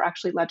reproduction, but are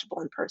actually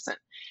legible in person,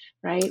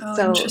 right?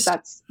 So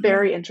that's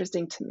very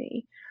interesting to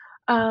me.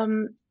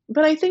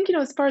 But I think,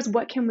 as far as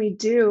what can we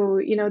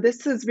do,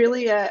 this is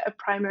really a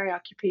primary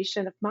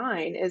occupation of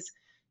mine is,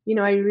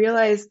 I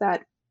realize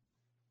that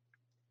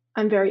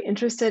I'm very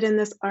interested in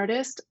this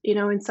artist.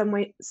 In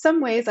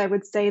some ways, I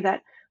would say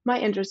that my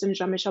interest in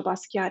Jean-Michel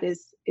Basquiat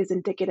is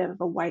indicative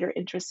of a wider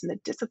interest in the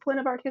discipline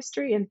of art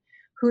history and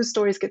whose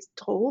stories get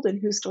told and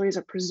whose stories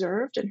are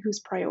preserved and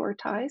who's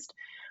prioritized.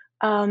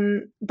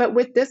 But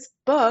with this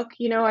book,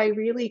 I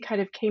really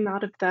kind of came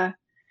out of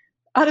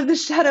the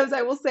shadows.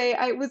 I will say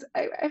I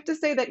have to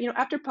say that,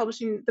 after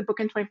publishing the book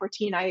in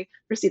 2014, I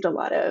received a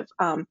lot of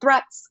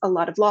threats, a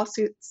lot of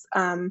lawsuits.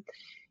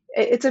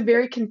 It's a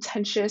very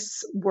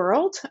contentious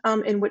world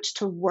in which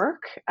to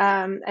work.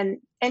 And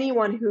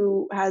anyone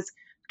who has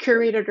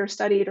curated or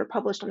studied or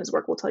published on his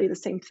work will tell you the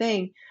same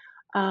thing.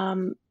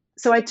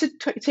 so I took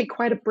take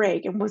quite a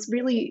break and was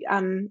really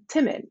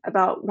timid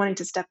about wanting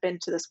to step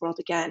into this world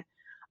again.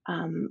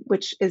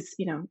 Which is,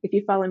 if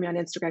you follow me on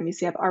Instagram, you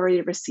see I've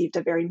already received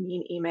a very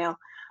mean email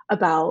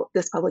about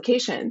this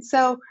publication.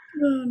 So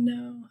Oh,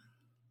 no.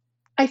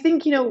 I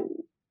think,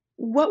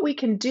 what we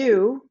can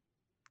do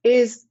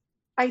is,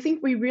 I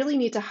think we really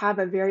need to have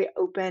a very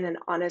open and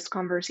honest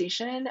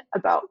conversation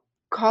about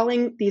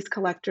calling these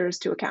collectors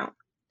to account.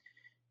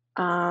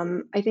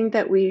 I think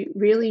that we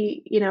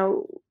really,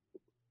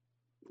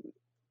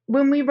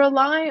 when we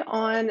rely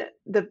on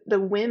the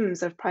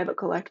whims of private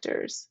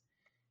collectors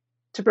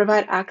to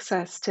provide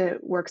access to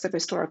works of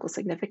historical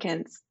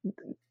significance,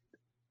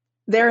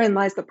 therein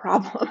lies the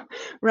problem,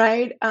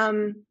 right?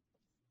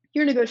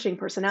 You're negotiating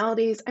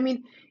personalities. I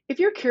mean, if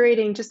you're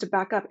curating, just to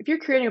back up, if you're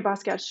curating a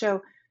Basquiat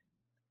show,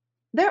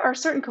 there are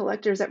certain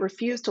collectors that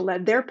refuse to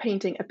let their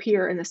painting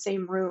appear in the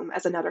same room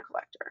as another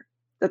collector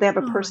that they have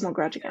a Oh my personal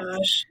grudge against.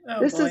 gosh. Oh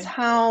This is boy.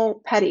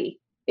 how petty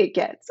it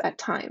gets at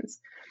times.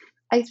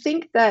 I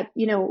think that,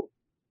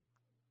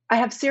 I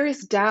have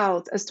serious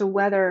doubts as to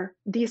whether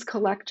these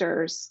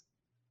collectors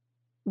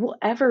will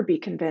ever be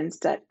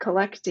convinced that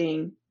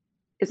collecting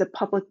is a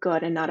public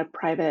good and not a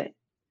private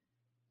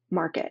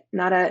market,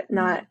 not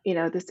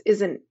this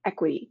isn't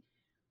equity.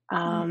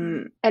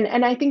 And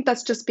I think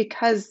that's just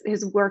because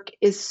his work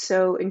is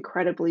so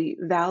incredibly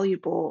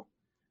valuable,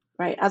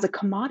 right, as a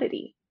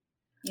commodity.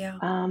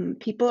 Yeah.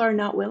 People are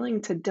not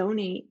willing to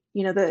donate.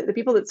 The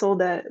people that sold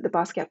the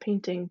Basquiat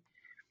painting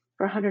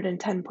for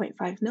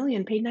 $110.5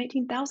 million paid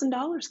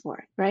 $19,000 for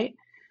it, right?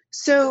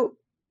 So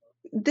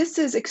this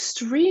is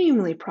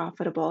extremely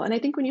profitable. And I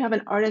think when you have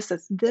an artist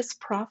that's this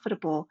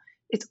profitable,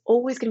 it's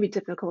always going to be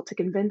difficult to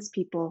convince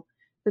people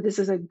that this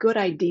is a good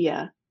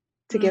idea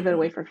to give it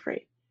away for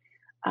free.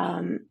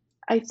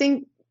 I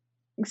think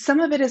some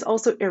of it is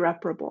also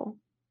irreparable,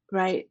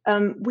 right?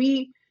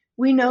 We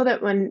know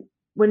that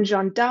when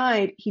Jean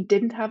died, he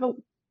didn't have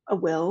a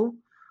will.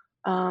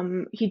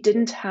 He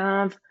didn't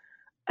have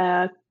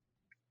a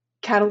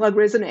catalog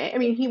raisonné. I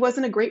mean, he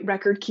wasn't a great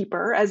record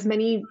keeper, as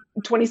many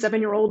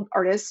 27-year-old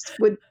artists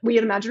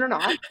we'd imagine or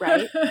not,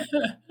 right?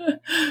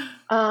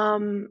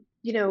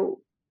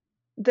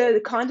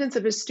 The contents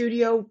of his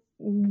studio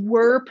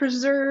were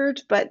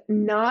preserved, but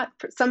not,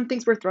 some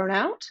things were thrown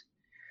out.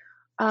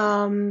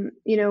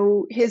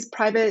 His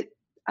private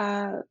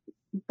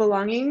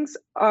belongings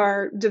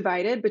are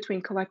divided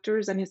between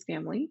collectors and his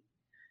family,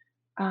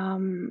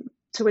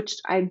 to which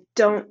I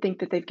don't think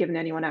that they've given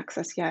anyone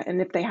access yet.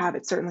 And if they have,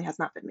 it certainly has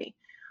not been me.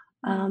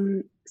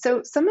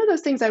 So some of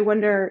those things I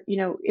wonder,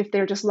 if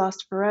they're just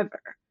lost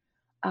forever.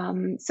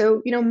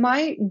 So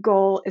my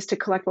goal is to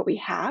collect what we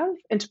have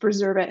and to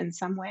preserve it in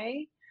some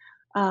way,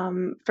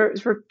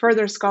 for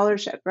further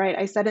scholarship, right?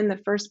 I said in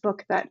the first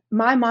book that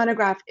my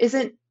monograph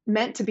isn't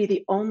meant to be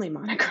the only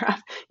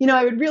monograph.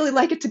 I would really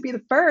like it to be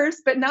the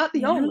first, but not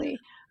the only.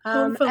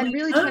 And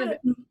really trying to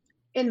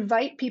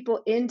invite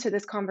people into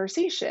this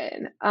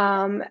conversation.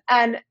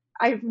 And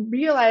I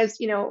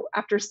realized,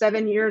 after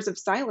 7 years of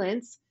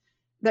silence,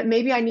 that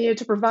maybe I needed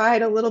to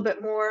provide a little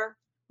bit more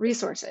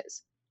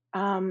resources.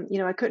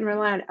 I couldn't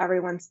rely on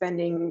everyone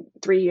spending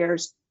 3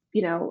 years,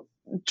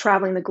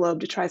 traveling the globe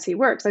to try to see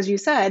works. As you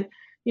said,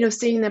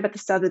 seeing them at the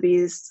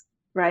Sotheby's,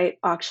 right,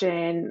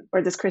 auction,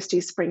 or this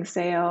Christie's spring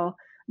sale,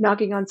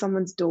 knocking on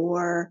someone's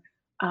door.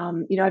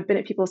 I've been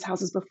at people's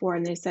houses before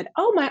and they said,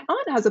 "Oh, my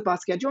aunt has a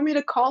Basquiat. Do you want me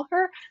to call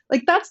her?"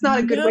 Like, that's not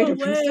a good way to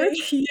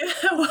research. Yeah,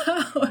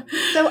 wow.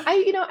 So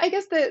I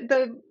guess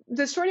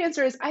the short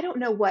answer is I don't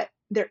know what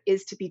there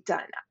is to be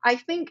done. I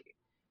think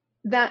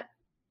that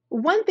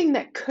one thing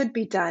that could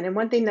be done, and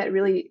one thing that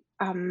really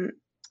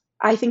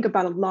I think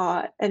about a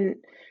lot, and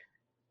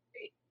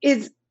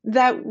is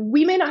that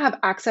we may not have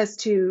access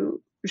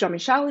to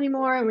Jean-Michel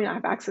anymore, and we don't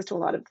have access to a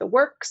lot of the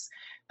works,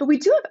 but we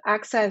do have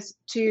access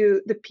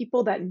to the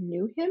people that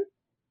knew him.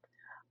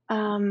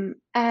 And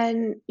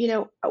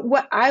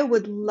what I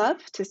would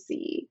love to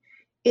see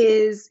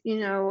is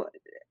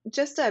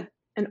just an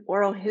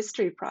oral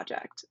history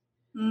project.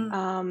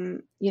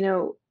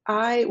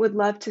 I would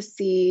love to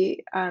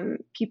see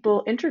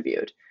people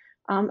interviewed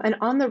and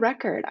on the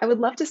record. I would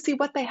love to see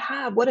what they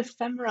have, what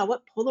ephemera,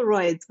 what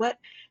Polaroids, what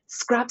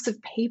scraps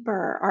of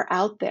paper are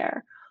out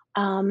there.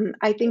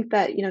 I think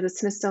that the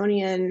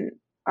Smithsonian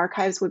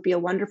Archives would be a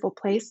wonderful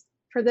place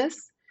for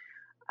this.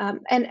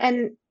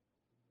 And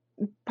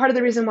part of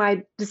the reason why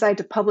I decided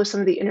to publish some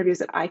of the interviews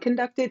that I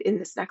conducted in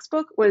this next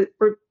book were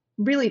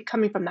really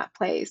coming from that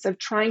place of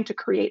trying to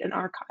create an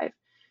archive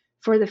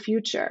for the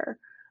future.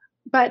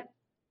 But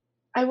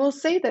I will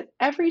say that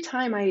every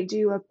time I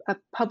do a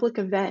public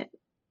event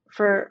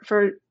for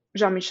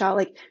Jean-Michel,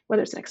 like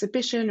whether it's an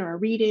exhibition or a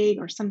reading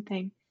or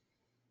something,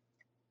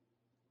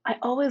 I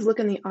always look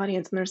in the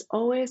audience and there's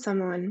always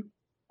someone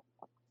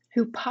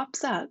who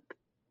pops up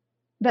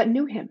that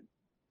knew him.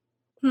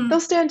 They'll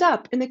stand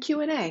up in the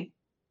Q&A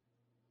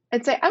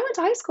and say, "I went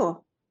to high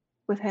school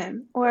with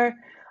him." Or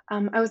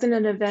I was in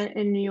an event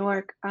in New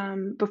York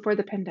before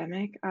the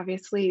pandemic,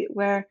 obviously,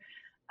 where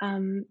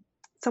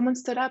someone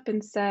stood up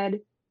and said,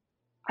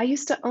 I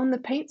used to own the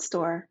paint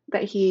store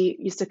that he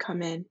used to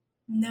come in,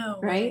 No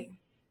right? way.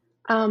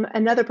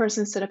 Another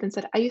person stood up and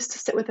said, I used to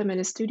sit with him in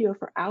his studio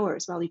for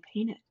hours while he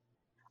painted.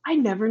 I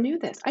never knew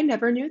this. I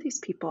never knew these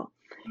people.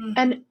 Mhm.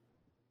 And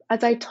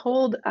as I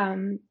told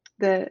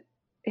the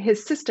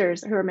his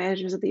sisters who are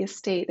managers of the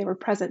estate, they were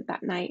present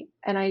that night.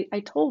 And I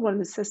told one of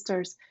the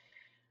sisters,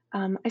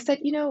 I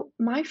said,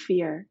 my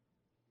fear,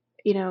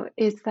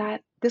 is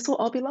that this will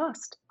all be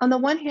lost. On the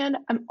one hand,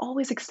 I'm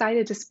always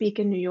excited to speak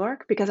in New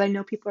York because I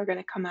know people are going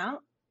to come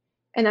out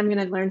and I'm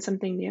going to learn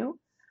something new.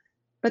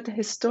 But the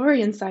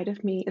historian side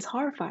of me is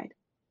horrified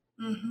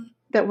Mhm.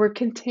 that we're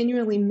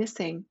continually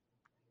missing,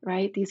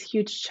 right, these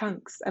huge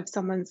chunks of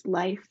someone's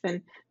life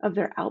and of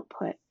their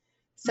output.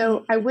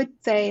 So I Mhm.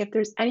 would say if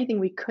there's anything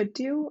we could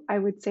do, I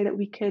would say that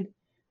we could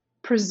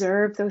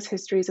preserve those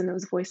histories and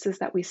those voices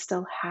that we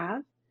still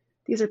have.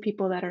 These are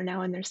people that are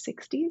now in their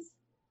 60s.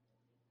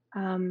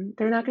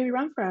 They're not going to be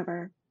around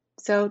forever.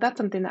 So that's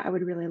something that I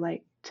would really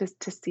like to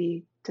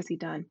see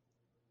done.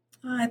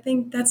 Oh, I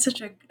think that's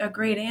such a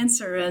great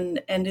answer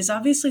and is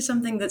obviously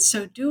something that's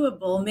so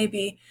doable.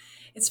 Maybe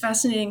it's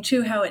fascinating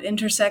too how it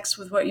intersects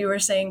with what you were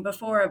saying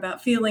before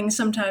about feeling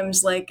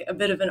sometimes like a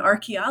bit of an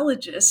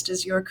archaeologist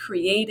as you're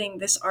creating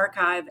this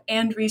archive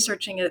and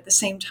researching it at the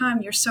same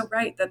time. You're so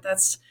right that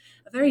that's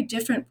a very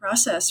different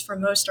process for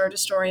most art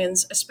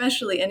historians,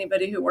 especially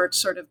anybody who works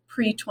sort of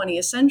pre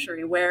 20th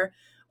century, where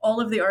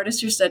all of the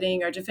artists you're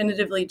studying are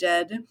definitively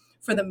dead.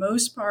 For the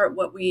most part,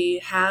 what we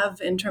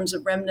have in terms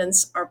of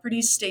remnants are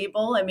pretty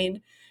stable. I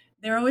mean,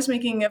 they're always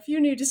making a few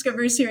new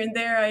discoveries here and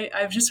there.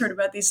 I've just heard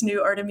about these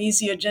new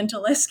Artemisia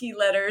Gentileschi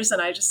letters,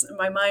 and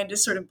my mind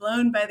is sort of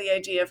blown by the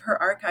idea of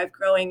her archive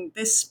growing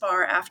this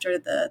far after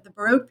the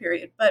Baroque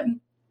period. But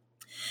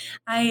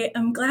I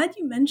am glad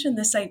you mentioned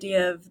this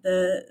idea of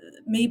the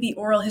maybe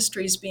oral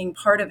histories being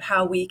part of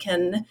how we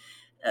can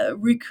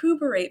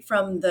recuperate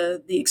from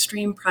the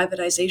extreme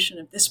privatization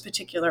of this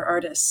particular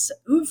artist's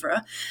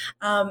oeuvre.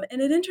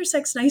 And it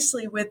intersects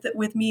nicely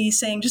with me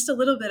saying just a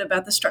little bit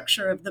about the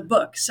structure of the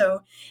book.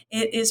 So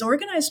it is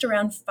organized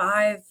around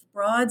 5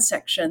 broad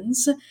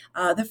sections.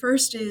 The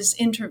first is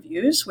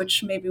interviews,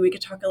 which maybe we could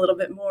talk a little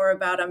bit more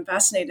about. I'm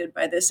fascinated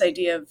by this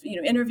idea of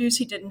interviews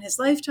he did in his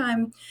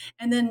lifetime.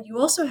 And then you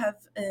also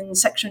have in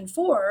section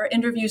 4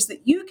 interviews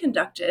that you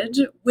conducted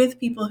with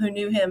people who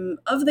knew him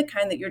of the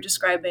kind that you're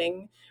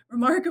describing,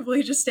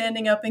 remarkably just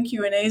standing up in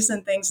Q&As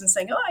and things and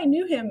saying, oh, I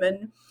knew him.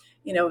 And,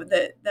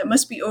 that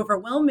must be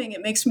overwhelming.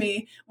 It makes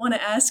me want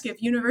to ask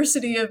if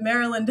University of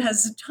Maryland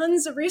has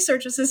tons of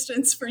research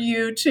assistants for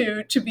you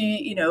to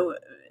be,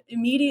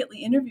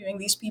 immediately interviewing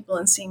these people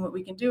and seeing what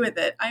we can do with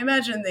it. I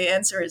imagine the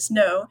answer is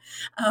no.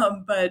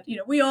 But,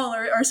 we all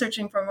are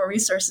searching for more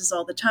resources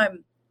all the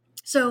time.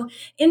 So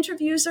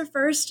interviews are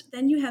first,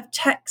 then you have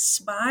texts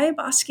by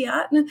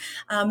Basquiat,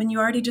 and you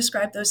already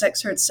described those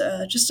excerpts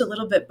just a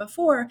little bit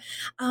before.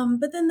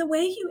 But then the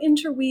way you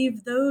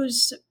interweave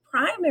those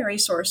primary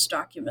source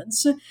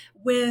documents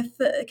with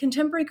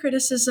contemporary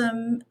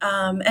criticism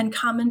and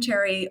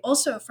commentary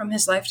also from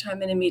his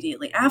lifetime and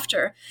immediately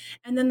after.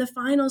 And then the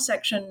final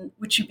section,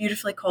 which you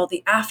beautifully call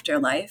the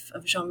afterlife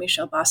of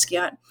Jean-Michel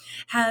Basquiat,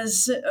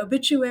 has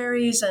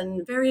obituaries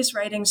and various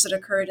writings that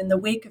occurred in the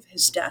wake of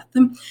his death.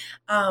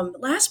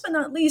 Last but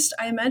not least,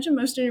 I imagine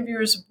most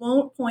interviewers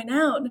won't point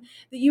out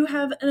that you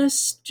have an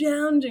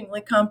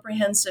astoundingly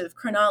comprehensive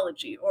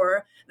chronology,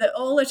 or that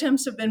all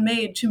attempts have been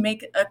made to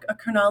make a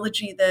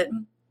chronology that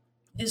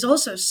is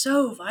also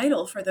so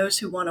vital for those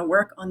who want to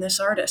work on this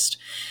artist.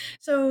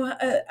 So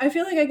I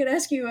feel like I could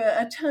ask you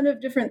a ton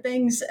of different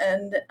things,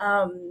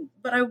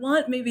 but I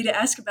want maybe to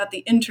ask about the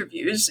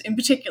interviews in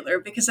particular,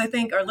 because I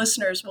think our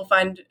listeners will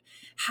find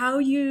how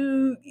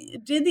you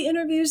did the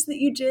interviews that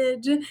you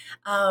did,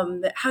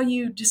 how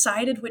you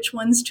decided which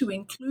ones to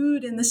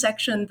include in the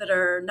section that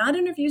are not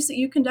interviews that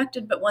you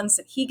conducted, but ones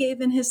that he gave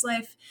in his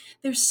life.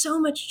 There's so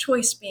much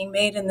choice being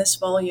made in this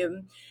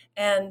volume.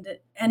 And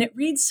it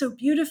reads so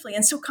beautifully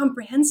and so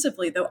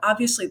comprehensively, though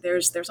obviously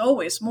there's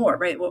always more,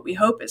 right? What we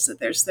hope is that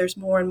there's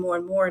more and more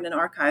and more in an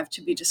archive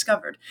to be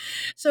discovered.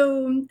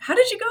 So how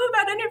did you go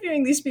about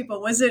interviewing these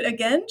people? Was it,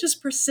 again,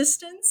 just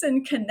persistence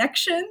and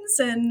connections?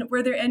 And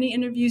were there any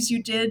interviews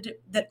you did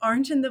that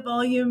aren't in the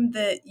volume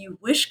that you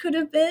wish could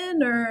have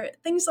been, or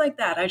things like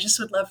that? I just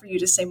would love for you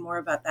to say more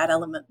about that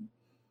element.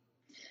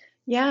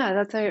 Yeah,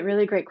 that's a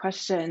really great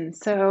question.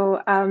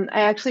 So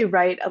I actually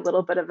write a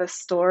little bit of a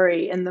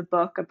story in the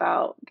book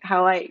about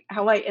how I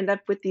end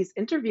up with these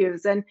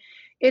interviews, and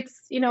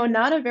it's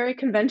not a very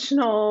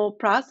conventional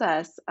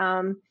process.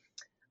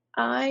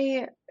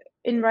 I,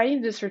 in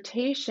writing the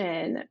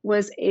dissertation,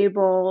 was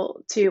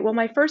able to. Well,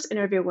 my first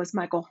interview was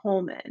Michael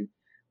Holman,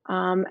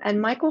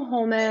 and Michael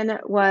Holman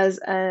was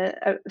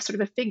a sort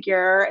of a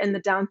figure in the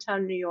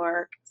downtown New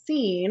York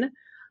scene.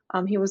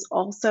 He was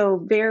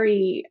also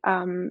very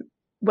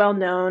well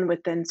known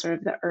within sort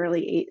of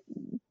the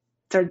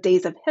sort of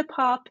days of hip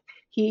hop.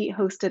 He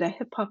hosted a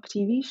hip hop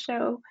TV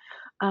show,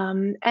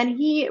 and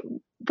he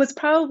was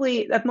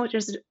probably of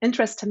most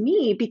interest to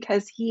me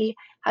because he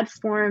had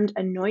formed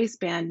a noise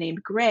band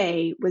named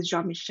Gray with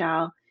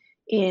Jean-Michel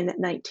in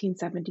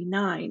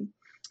 1979.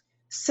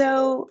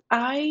 So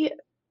I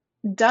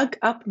dug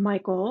up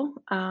Michael.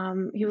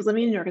 He was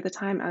living in New York at the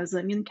time. I was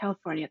living in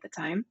California at the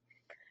time.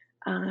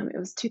 It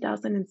was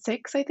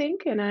 2006, I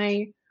think, and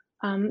I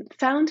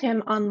found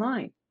him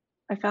online.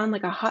 I found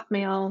like a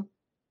Hotmail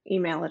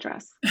email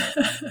address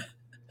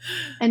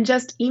and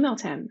just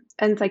emailed him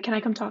and like, can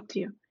I come talk to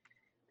you?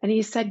 And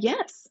he said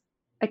yes.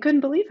 I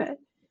couldn't believe it.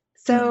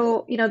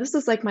 So, this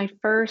was like my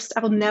first, I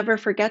will never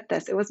forget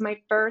this. It was my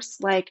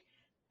first, like,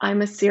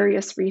 I'm a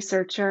serious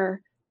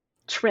researcher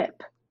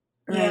trip,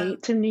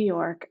 right, to New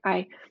York.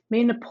 I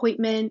made an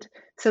appointment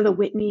so the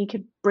Whitney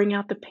could bring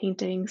out the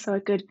paintings so I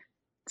could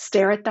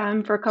stare at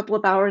them for a couple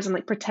of hours and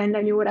like pretend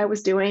I knew what I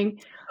was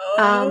doing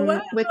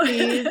with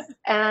these.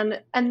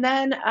 And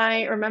then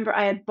I remember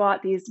I had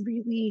bought these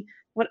really,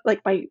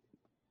 my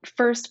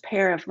first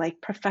pair of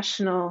like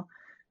professional,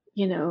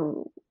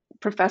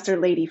 Professor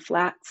Lady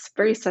flats,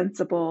 very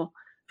sensible.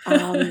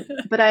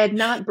 But I had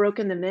not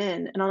broken them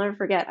in. And I'll never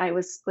forget, I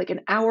was like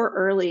an hour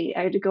early.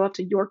 I had to go up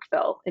to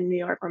Yorkville in New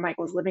York where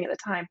Michael was living at the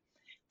time.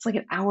 It's like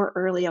an hour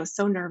early. I was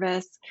so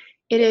nervous.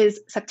 It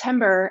is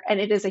September and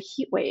it is a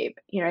heat wave,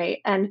 right?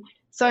 And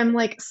so I'm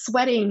like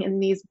sweating in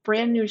these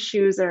brand new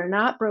shoes that are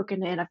not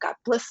broken in. I've got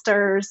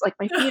blisters, like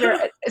my feet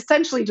are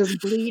essentially just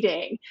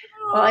bleeding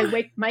while I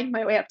make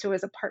my way up to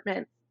his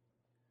apartment.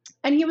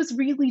 And he was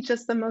really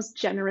just the most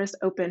generous,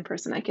 open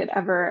person I could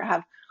ever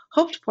have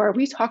hoped for.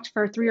 We talked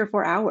for 3 or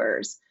 4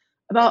 hours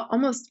about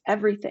almost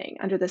everything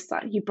under the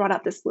sun. He brought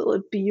out this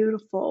little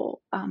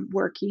beautiful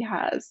work he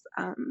has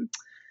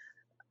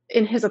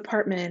in his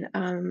apartment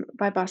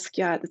by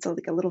Basquiat. It's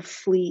like a little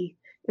flea.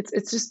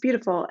 It's just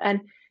beautiful. And,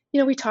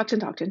 we talked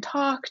and talked and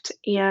talked.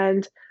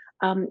 And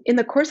in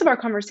the course of our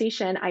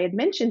conversation, I had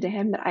mentioned to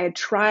him that I had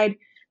tried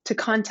to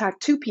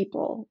contact 2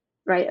 people,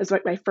 right, as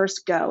like my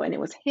first go. And it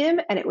was him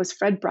and it was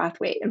Fred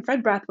Brathwaite. And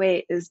Fred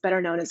Brathwaite is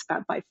better known as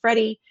Fab by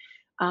Freddy.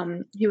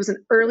 He was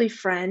an early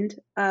friend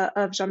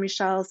of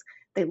Jean-Michel's.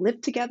 They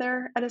lived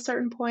together at a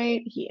certain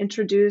point. He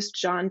introduced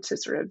Jean to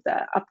sort of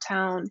the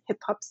uptown hip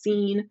hop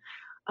scene.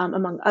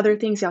 Among other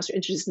things, he also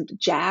introduced him to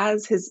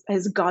jazz.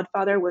 His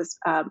godfather was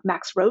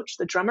Max Roach,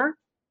 the drummer.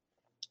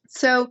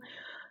 So,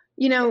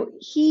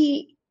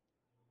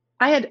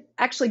 I had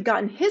actually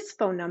gotten his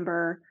phone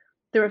number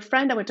through a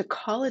friend I went to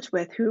college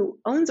with who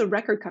owns a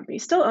record company,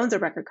 still owns a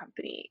record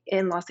company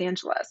in Los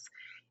Angeles.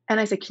 And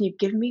I said, can you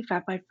give me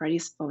Fat by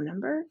Freddy's phone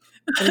number?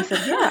 And he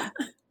said, yeah.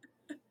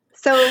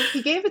 So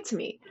he gave it to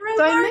me. Remarkable.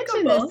 So I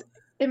mentioned this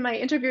in my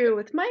interview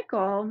with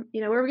Michael.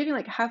 We were getting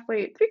like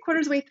halfway,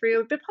 3/4 way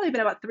through. It'd probably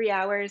been about 3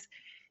 hours.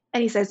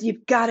 And he says,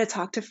 you've got to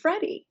talk to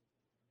Freddie.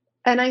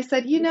 And I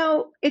said,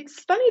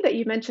 it's funny that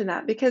you mentioned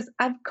that because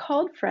I've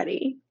called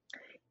Freddie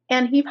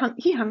and he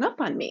hung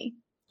up on me.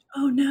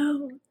 Oh,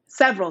 no.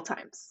 Several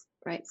times,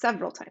 right?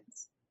 Several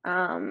times.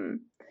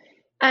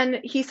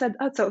 And he said,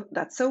 oh,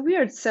 that's so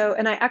weird. So,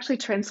 and I actually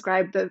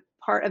transcribed the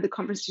part of the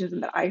conversation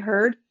that I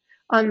heard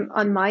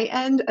on my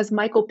end as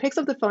Michael picks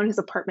up the phone in his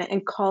apartment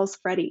and calls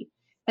Freddie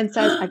and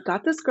says, I've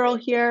got this girl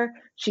here.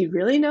 She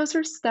really knows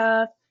her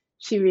stuff.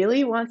 She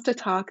really wants to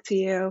talk to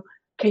you.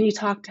 Can you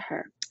talk to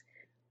her?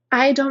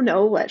 I don't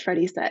know what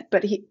Freddie said,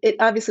 but it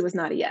obviously was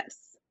not a yes.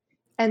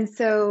 And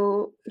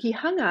so he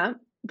hung up,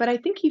 but I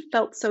think he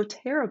felt so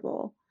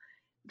terrible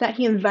that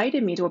he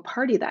invited me to a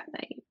party that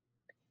night.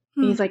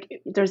 And he's like,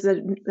 there's a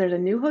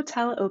new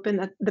hotel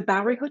open, the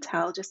Bowery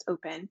Hotel just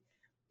opened.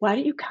 Why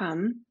don't you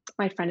come?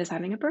 My friend is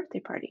having a birthday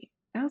party.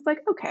 And I was like,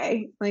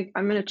 okay, like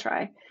I'm going to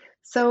try.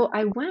 So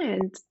I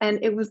went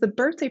and it was the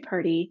birthday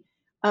party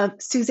of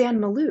Suzanne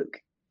Maluk,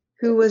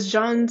 who was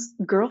Jean's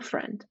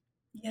girlfriend.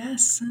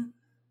 Yes.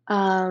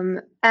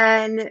 And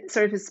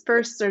sort of his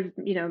first sort of,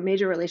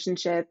 major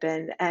relationship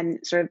and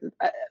sort of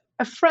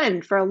a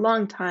friend for a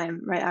long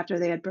time right after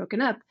they had broken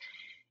up.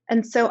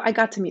 And so I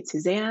got to meet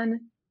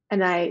Suzanne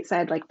and I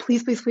said like,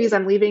 please, please, please,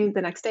 I'm leaving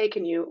the next day.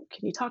 Can you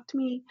talk to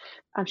me?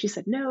 She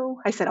said, no.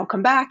 I said, I'll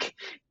come back.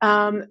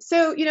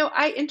 So,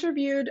 I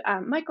interviewed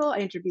Michael, I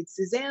interviewed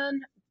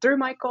Suzanne through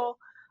Michael.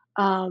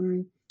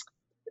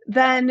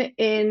 Then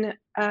in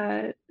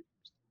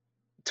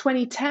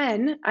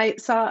 2010, I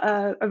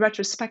saw a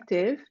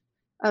retrospective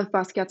of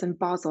Basquiat's in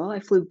Basel. I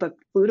flew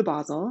to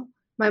Basel.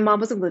 My mom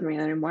wasn't living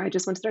there anymore. I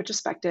just went to the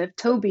retrospective.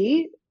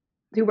 Toby,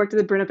 who worked at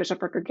the Bruno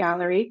Bischofberger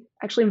Gallery,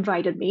 actually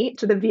invited me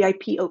to the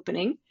VIP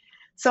opening.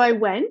 So I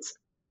went.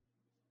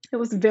 It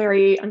was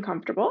very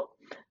uncomfortable.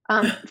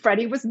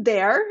 Freddie was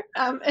there,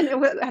 and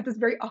I had this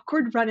very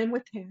awkward run-in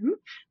with him.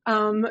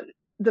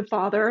 The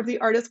father of the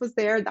artist was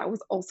there. That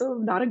was also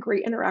not a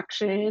great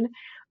interaction.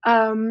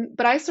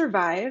 But I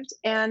survived,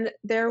 and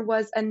there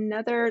was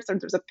there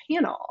was a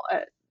panel.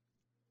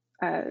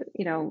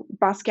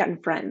 Basquiat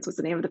and Friends was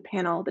the name of the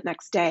panel the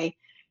next day,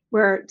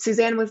 where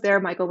Suzanne was there,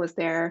 Michael was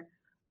there,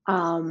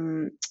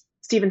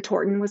 Stephen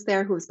Torton was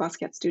there, who was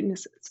Basquiat's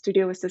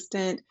studio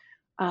assistant,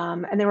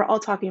 and they were all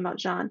talking about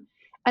Jean.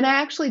 And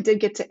I actually did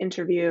get to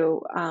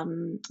interview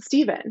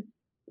Stephen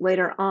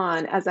later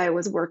on as I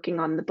was working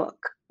on the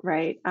book,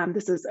 right?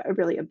 This is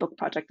really a book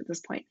project at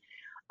this point.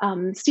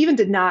 Stephen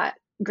did not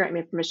grant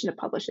me permission to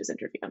publish his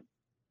interview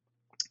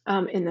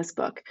in this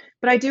book.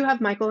 But I do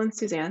have Michael and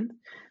Suzanne.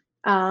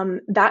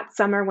 That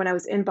summer when I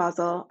was in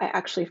Basel, I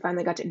actually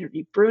finally got to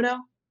interview Bruno.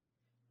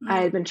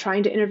 I had been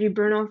trying to interview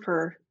Bruno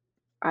for,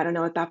 I don't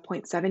know, at that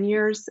point, 7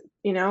 years,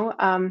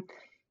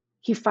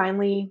 he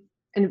finally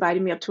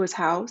invited me up to his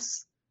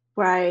house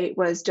where I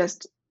was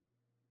just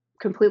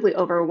completely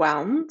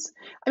overwhelmed.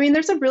 I mean,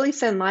 there's a really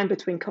thin line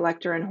between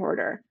collector and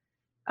hoarder,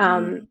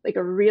 like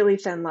a really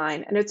thin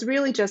line. And it's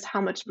really just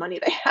how much money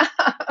they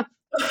have,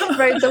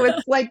 right? So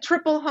it's like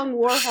triple hung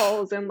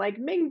Warhols and like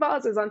Ming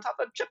vases on top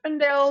of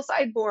Chippendale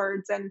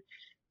sideboards. And,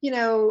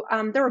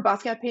 there were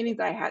Basquiat paintings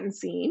that I hadn't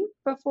seen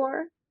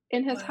before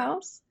in his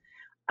house.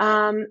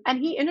 And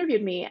he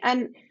interviewed me,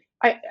 and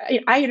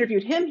I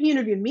interviewed him. He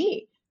interviewed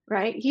me,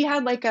 right? He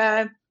had like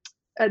a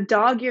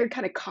dog-eared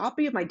kind of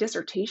copy of my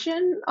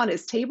dissertation on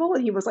his table,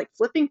 and he was like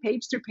flipping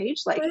page through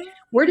page, like,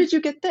 where did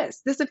you get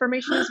this? This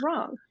information is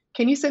wrong.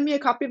 Can you send me a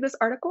copy of this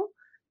article?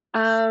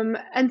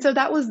 And so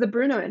that was the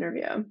Bruno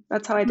interview.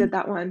 That's how I did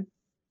that one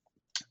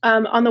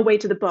on the way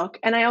to the book.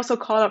 And I also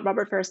called up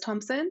Robert Farris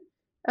Thompson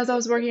as I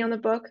was working on the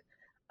book.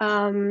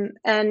 And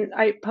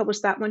I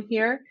published that one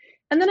here.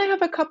 And then I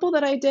have a couple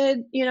that I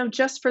did,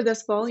 just for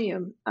this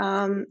volume.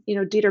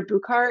 Dieter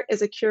Buchart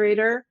is a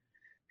curator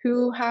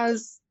who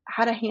has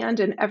had a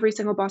hand in every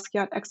single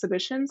Basquiat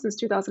exhibition since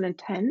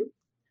 2010.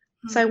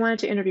 So I wanted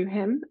to interview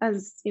him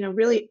as,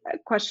 really a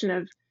question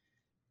of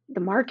the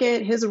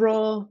market, his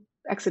role,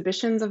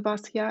 exhibitions of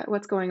Basquiat,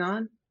 what's going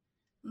on.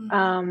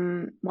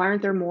 Why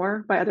aren't there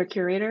more by other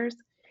curators?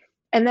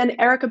 And then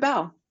Erica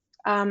Bell.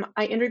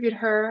 I interviewed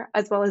her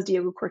as well as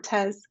Diego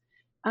Cortez.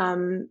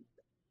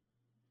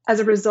 As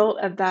a result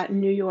of that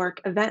New York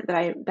event that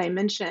I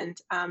mentioned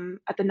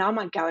at the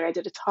Naumont Gallery, I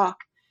did a talk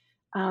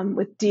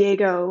with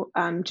Diego,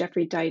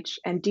 Jeffrey Deitch,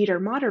 and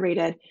Dieter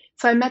moderated.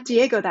 So I met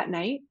Diego that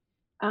night,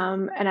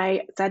 and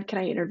I said, "Can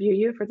I interview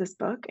you for this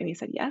book?" And he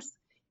said, "Yes."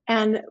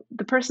 And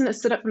the person that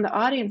stood up from the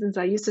audience and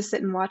said, "I used to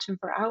sit and watch him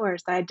for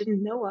hours," that I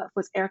didn't know of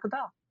was Erica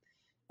Bell.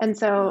 And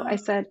so I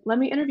said, "Let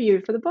me interview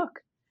you for the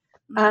book."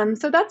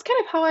 So that's kind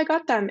of how I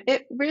got them.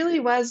 It really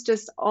was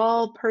just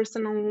all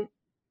personal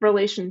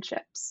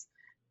relationships.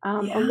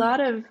 A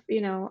lot of,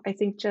 I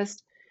think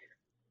just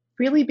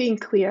really being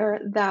clear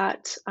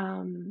that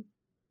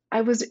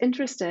I was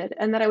interested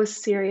and that I was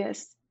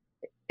serious.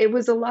 It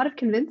was a lot of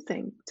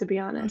convincing, to be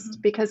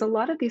honest, because a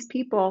lot of these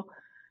people,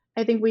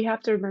 I think we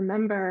have to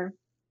remember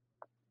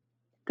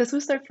this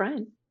was their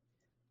friend.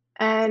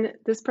 And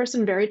this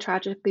person very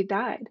tragically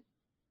died.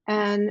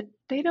 And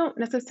they don't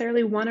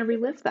necessarily want to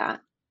relive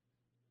that.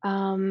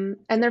 And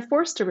they're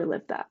forced to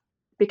relive that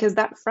because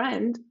that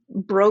friend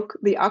broke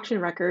the auction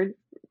record,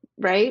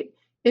 right,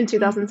 in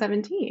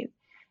 2017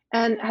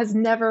 and has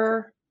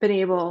never been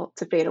able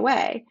to fade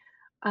away.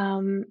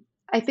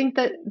 I think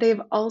that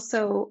they've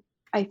also,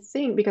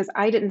 because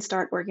I didn't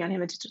start working on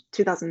him until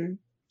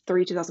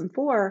 2003,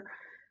 2004,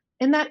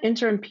 in that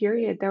interim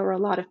period, there were a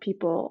lot of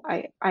people,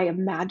 I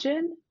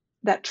imagine,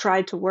 that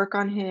tried to work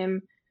on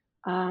him.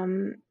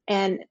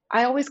 And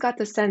I always got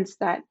the sense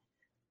that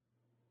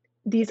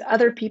these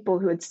other people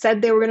who had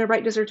said they were going to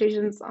write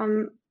dissertations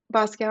on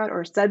Basquiat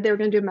or said they were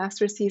going to do a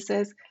master's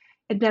thesis,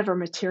 it never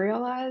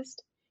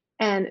materialized.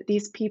 And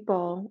these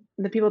people,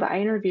 the people that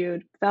I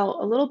interviewed,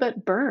 felt a little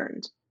bit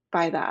burned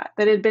by that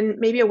it had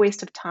been maybe a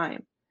waste of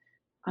time.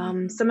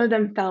 Some of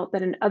them felt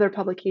that in other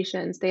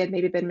publications, they had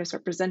maybe been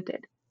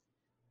misrepresented.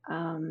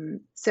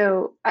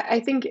 So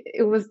I think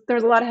there was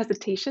a lot of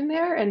hesitation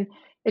there, and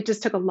it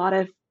just took a lot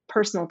of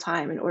personal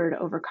time in order to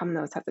overcome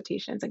those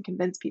hesitations and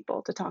convince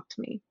people to talk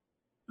to me.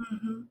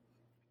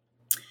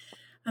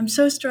 I'm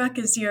so struck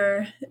as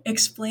you're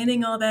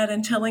explaining all that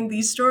and telling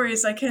these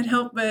stories. I can't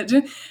help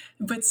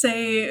but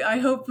say, I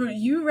hope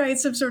you write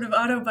some sort of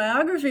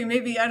autobiography.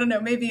 Maybe, I don't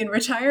know, maybe in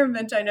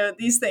retirement. I know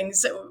these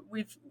things.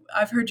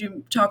 I've heard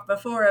you talk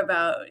before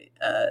about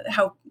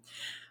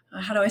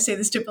how do I say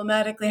this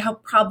diplomatically, how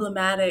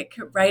problematic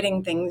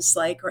writing things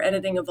like or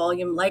editing a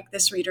volume like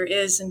This Reader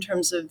is in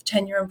terms of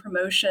tenure and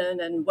promotion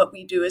and what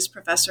we do as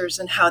professors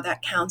and how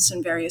that counts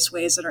in various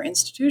ways at our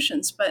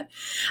institutions. But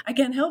I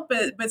can't help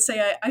but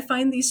say I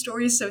find these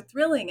stories so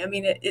thrilling. I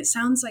mean, it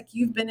sounds like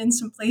you've been in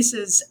some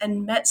places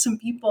and met some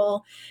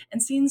people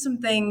and seen some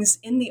things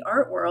in the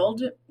art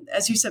world,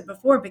 as you said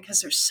before,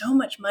 because there's so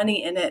much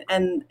money in it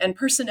and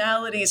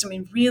personalities. I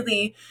mean,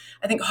 really,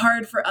 I think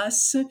hard for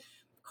us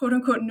quote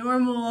unquote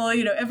normal,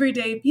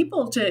 everyday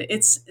people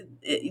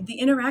the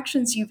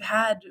interactions you've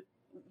had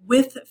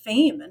with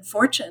fame and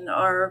fortune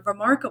are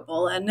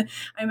remarkable. And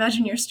I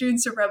imagine your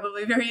students are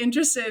probably very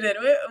interested in,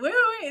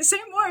 wait, say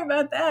more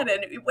about that.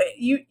 And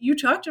you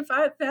talked to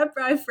Fab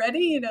Five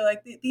Freddy,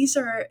 these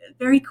are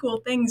very cool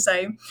things.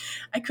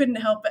 I couldn't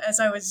help as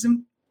I was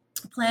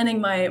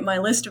planning my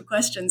list of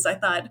questions, I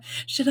thought,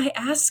 should I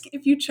ask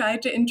if you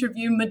tried to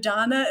interview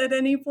Madonna at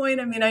any point?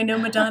 I mean, I know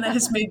Madonna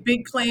has made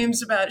big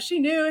claims about she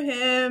knew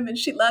him and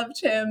she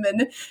loved him,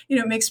 and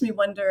it makes me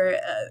wonder.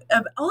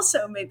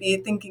 Also, maybe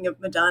thinking of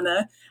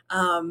Madonna,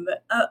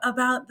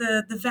 about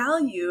the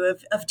value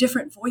of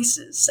different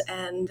voices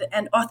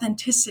and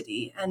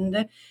authenticity,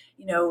 and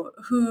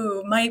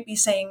who might be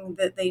saying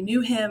that they knew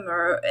him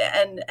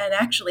and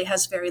actually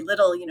has very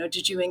little.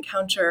 Did you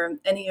encounter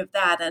any of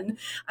that? And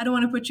I don't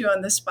want to put you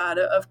on the spot,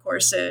 of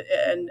course,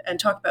 and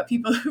talk about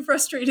people who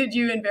frustrated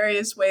you in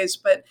various ways,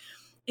 but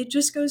it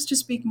just goes to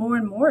speak more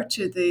and more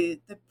to the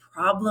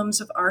problems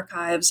of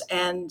archives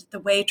and the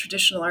way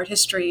traditional art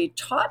history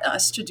taught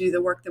us to do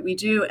the work that we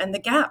do, and the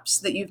gaps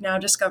that you've now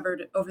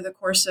discovered over the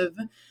course of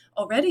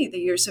already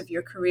the years of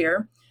your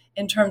career,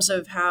 in terms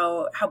of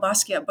how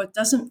Basquiat book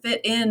doesn't fit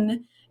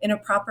in a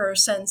proper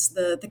sense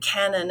the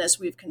canon as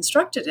we've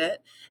constructed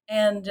it,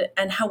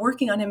 and how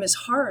working on him is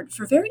hard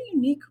for very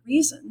unique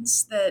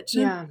reasons that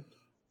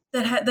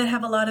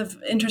have a lot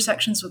of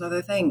intersections with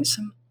other things.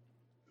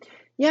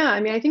 Yeah, I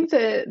mean, I think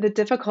the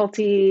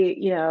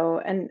difficulty,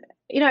 and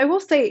I will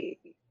say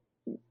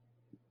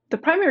the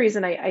primary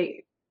reason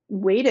I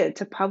waited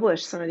to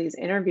publish some of these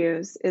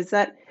interviews is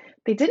that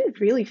they didn't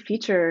really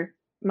feature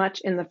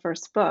much in the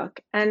first book.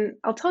 And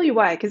I'll tell you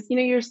why, because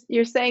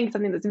you're saying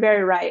something that's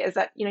very right, is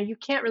that you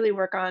can't really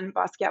work on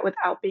Basquiat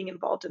without being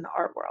involved in the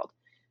art world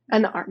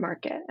and the art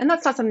market. And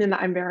that's not something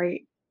that I'm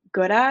very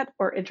good at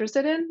or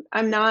interested in.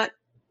 I'm not,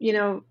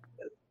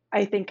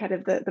 I think kind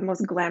of the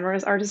most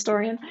glamorous art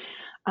historian.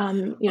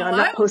 I'm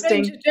not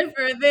posting.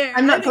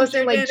 I'm not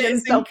posting like gym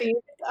selfies.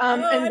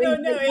 I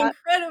don't know.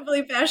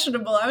 Incredibly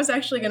fashionable. I was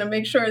actually going to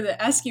make sure to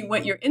ask you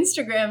what your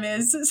Instagram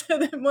is, so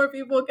that more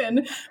people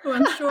who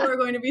I'm sure are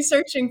going to be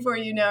searching for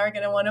you now, are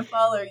going to want to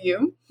follow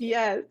you.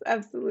 Yes,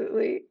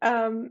 absolutely.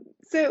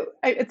 So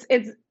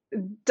it's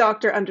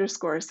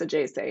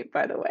Dr._Sajese,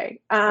 by the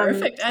way.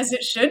 Perfect, as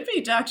it should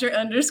be,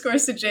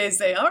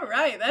 Dr._Sajese. All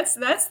right,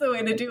 that's the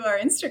way to do our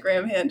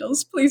Instagram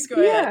handles. Please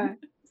go ahead.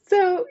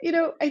 So,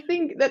 I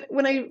think that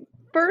when I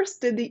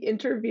first did the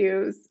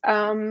interviews,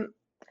 as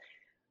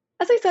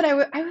I said,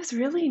 I was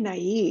really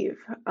naive.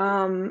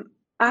 There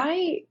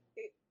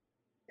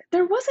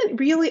wasn't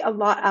really a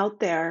lot out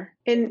there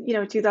in,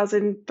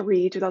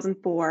 2003,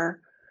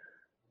 2004.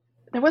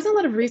 There wasn't a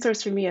lot of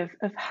resource for me of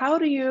how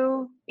do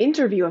you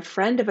interview a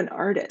friend of an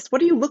artist?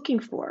 What are you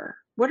looking for?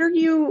 What are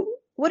you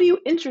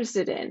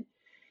interested in?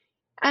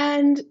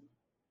 And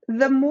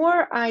the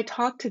more I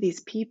talked to these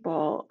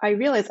people, I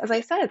realized, as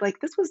I said, like,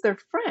 this was their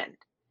friend.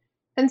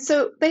 And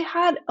so they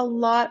had a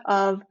lot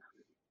of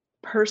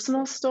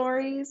personal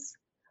stories.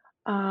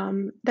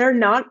 They're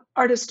not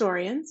art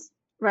historians,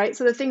 right?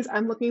 So the things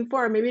I'm looking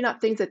for are maybe not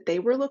things that they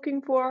were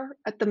looking for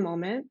at the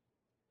moment.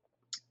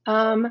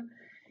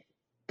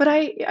 But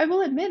I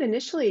will admit,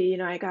 initially,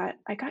 I got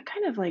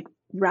kind of like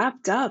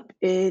wrapped up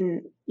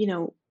in,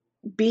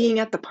 being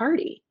at the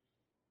party.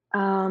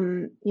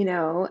 And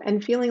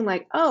feeling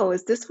like, oh,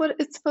 is this what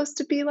it's supposed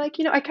to be like?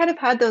 I kind of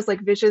had those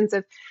like visions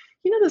of,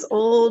 those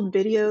old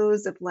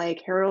videos of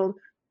like Harold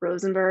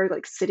Rosenberg,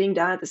 like sitting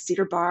down at the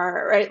Cedar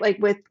Bar, right? Like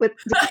with de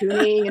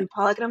Kooning and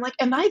Pollock. And I'm like,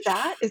 am I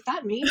that? Is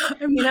that me?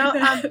 And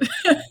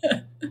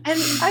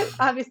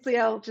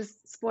I'll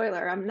just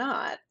spoiler, I'm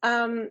not.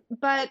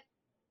 But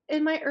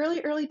in my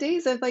early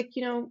days of like,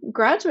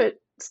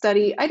 graduate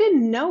study, I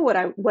didn't know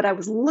what I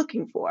was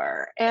looking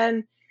for.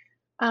 And,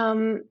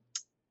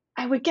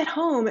 I would get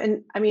home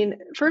and,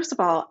 first of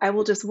all, I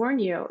will just warn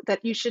you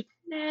that you should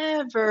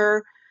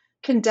never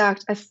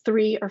conduct a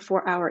 3 or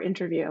 4 hour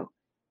interview.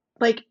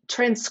 Like,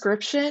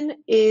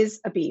 transcription is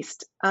a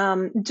beast.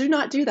 Do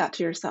not do that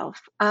to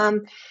yourself.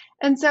 And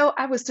so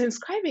I was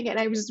transcribing it and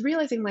I was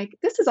realizing, like,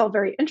 this is all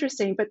very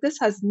interesting, but this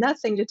has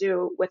nothing to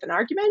do with an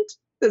argument.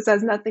 This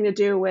has nothing to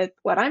do with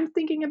what I'm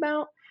thinking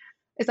about.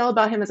 It's all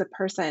about him as a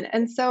person.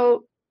 And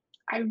so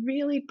I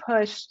really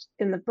pushed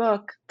in the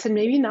book to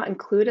maybe not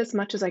include as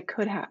much as I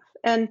could have.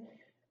 And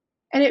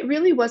it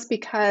really was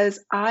because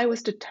I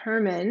was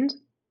determined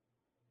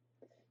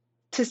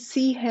to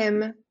see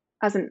him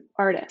as an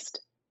artist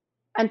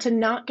and to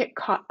not get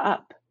caught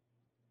up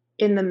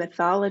in the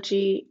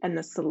mythology and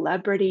the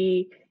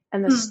celebrity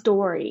and the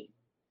story,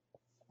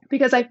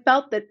 because I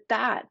felt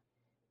that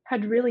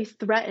had really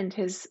threatened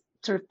his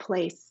sort of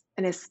place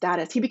and his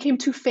status. He became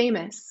too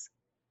famous.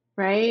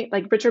 Right?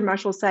 Like Richard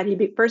Marshall said,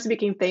 first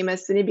became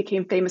famous, then he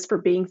became famous for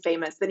being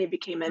famous, then he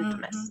became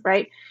infamous,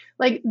 right?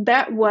 Like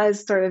that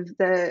was sort of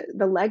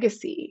the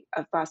legacy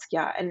of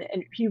Basquiat, and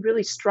he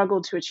really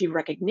struggled to achieve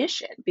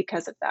recognition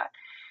because of that.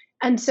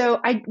 And so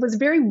I was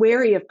very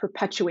wary of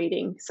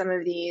perpetuating some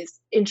of these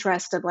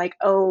interests of like,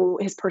 oh,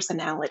 his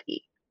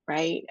personality,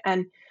 right?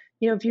 And,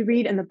 if you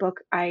read in the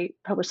book, I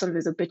published some of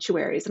his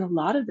obituaries, and a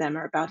lot of them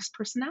are about his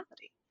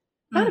personality.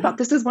 Not about,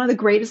 this is one of the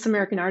greatest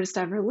American artists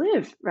to ever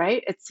live,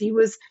 right?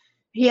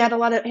 He had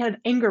an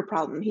anger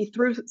problem. He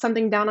threw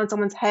something down on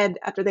someone's head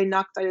after they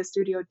knocked on his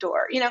studio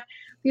door.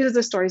 These are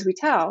the stories we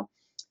tell.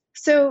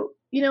 So,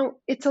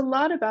 it's a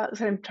lot about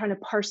kind of trying to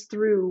parse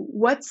through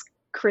what's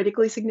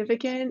critically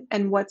significant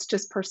and what's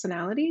just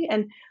personality.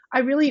 And I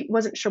really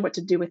wasn't sure what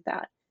to do with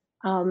that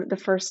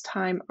the first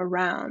time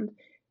around.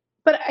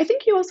 But I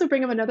think you also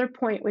bring up another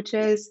point, which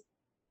is,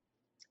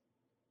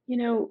 you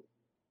know,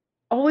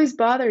 always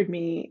bothered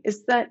me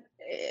is that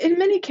in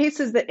many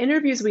cases, the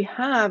interviews we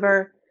have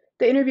are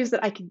the interviews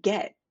that I could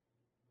get.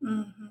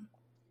 Mhm.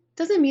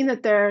 Doesn't mean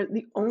that they're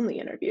the only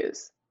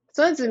interviews.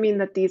 So that doesn't mean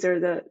that these are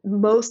the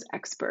most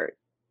expert,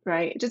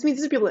 right? It just means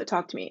these are people that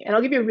talk to me. And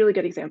I'll give you a really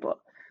good example.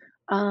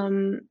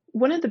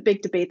 One of the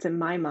big debates in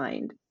my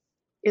mind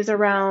is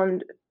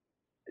around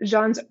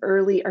Jean's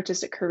early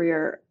artistic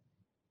career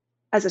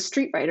as a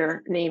street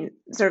writer named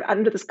sort of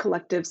under this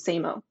collective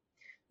SAMO,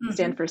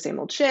 stand for Same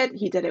Old Shit.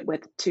 He did it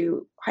with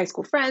two high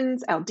school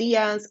friends, Al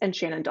Diaz and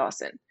Shannon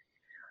Dawson.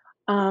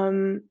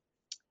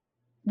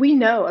 We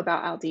know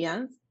about Al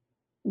Diaz.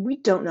 We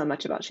don't know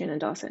much about Shannon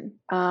Dawson.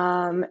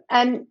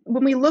 And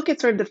when we look at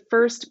sort of the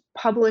first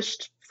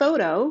published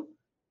photo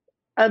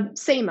of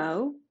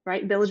SAMO,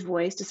 right, Village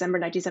Voice, December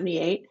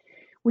 1978,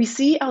 we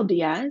see Al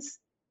Diaz,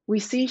 we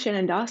see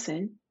Shannon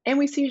Dawson, and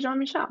we see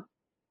Jean-Michel.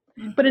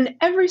 But in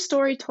every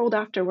story told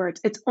afterwards,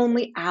 it's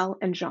only Al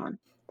and Jean.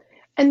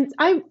 And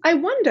I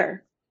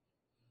wonder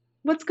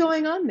what's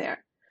going on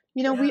there.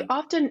 You know, we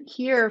often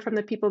hear from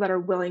the people that are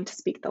willing to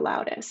speak the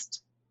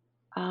loudest.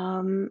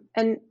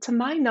 And to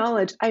my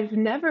knowledge, I've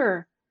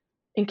never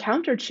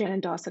encountered Shannon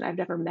Dawson. I've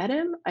never met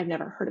him. I've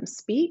never heard him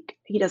speak.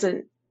 He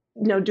doesn't,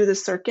 do the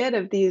circuit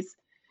of these,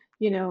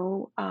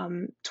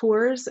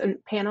 tours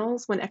and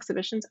panels when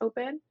exhibitions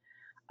open.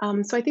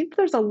 So I think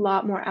there's a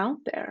lot more out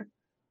there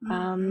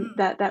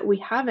that we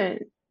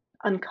haven't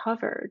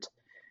uncovered.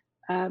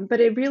 But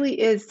it really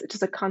is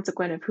just a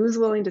consequence of who's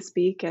willing to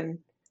speak and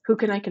who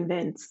can I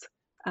convince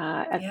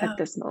at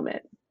this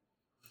moment.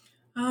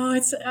 Oh,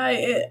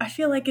 I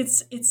feel like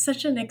it's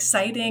such an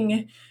exciting,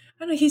 I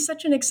don't know, he's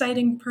such an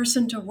exciting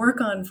person to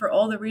work on for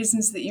all the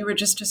reasons that you were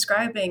just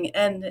describing.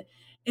 And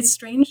it's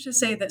strange to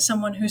say that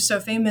someone who's so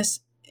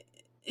famous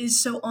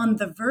is so on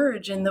the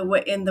verge in the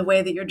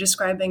way that you're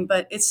describing,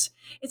 but it's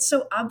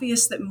so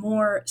obvious that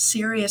more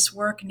serious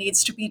work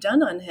needs to be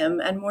done on him,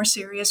 and more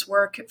serious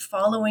work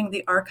following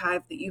the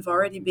archive that you've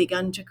already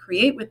begun to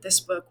create with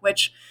this book,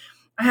 which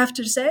I have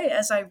to say,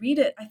 as I read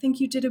it, I think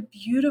you did a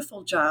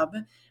beautiful job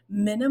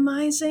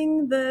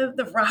minimizing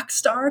the rock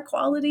star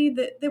quality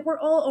that we're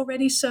all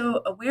already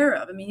so aware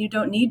of. I mean, you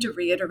don't need to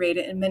reiterate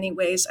it in many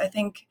ways. I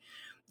think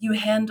you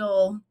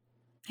handle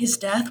his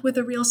death with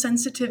a real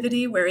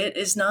sensitivity where it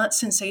is not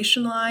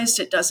sensationalized.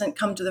 It doesn't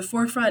come to the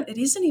forefront. It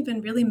isn't even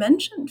really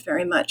mentioned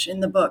very much in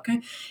the book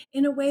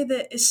in a way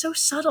that is so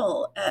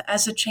subtle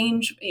as a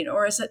change,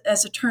 or as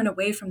a turn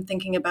away from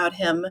thinking about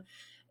him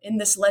in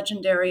this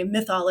legendary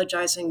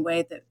mythologizing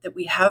way that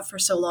we have for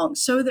so long,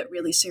 so that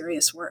really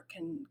serious work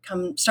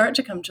can start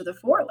to come to the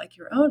fore, like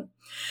your own.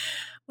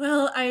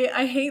 Well,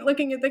 I hate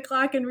looking at the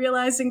clock and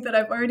realizing that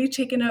I've already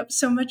taken up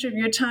so much of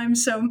your time.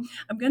 So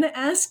I'm going to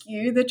ask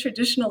you the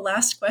traditional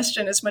last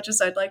question, as much as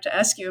I'd like to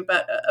ask you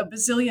about a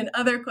bazillion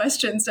other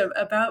questions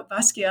about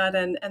Basquiat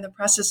and the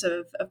process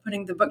of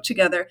putting the book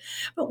together.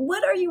 But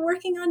what are you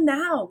working on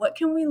now? What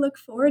can we look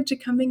forward to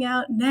coming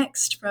out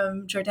next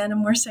from Jordana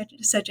Moore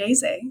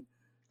Sagese?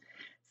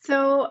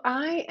 So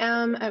I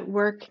am at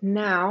work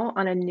now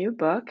on a new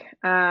book.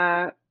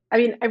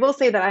 I will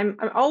say that I'm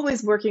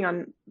always working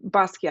on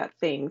Basquiat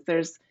things.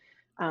 There's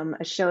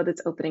a show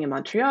that's opening in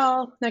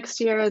Montreal next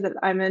year that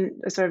I'm in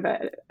sort of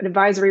an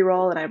advisory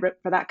role, and I wrote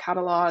for that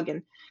catalog.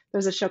 And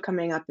there's a show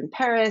coming up in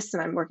Paris,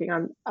 and I'm working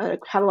on a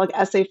catalog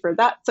essay for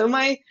that. So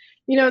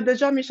the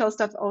Jean-Michel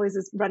stuff always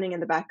is running in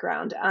the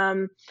background.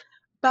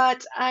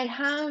 But I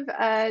have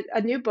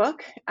a new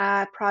book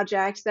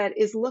project that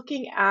is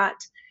looking at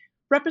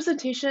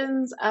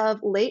representations of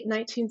late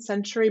 19th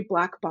century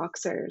Black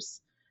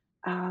boxers.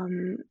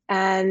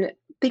 And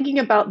thinking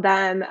about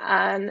them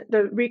and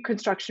the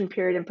Reconstruction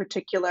period in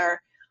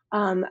particular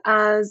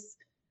as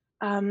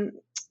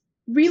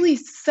really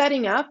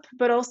setting up,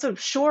 but also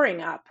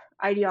shoring up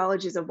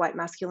ideologies of white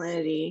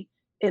masculinity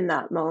in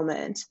that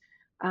moment.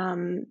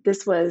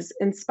 This was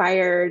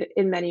inspired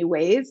in many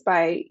ways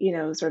by,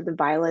 sort of the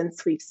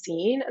violence we've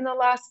seen in the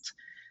last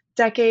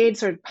decade,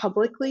 sort of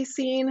publicly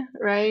seen,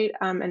 right,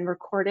 and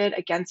recorded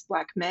against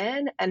Black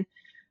men, and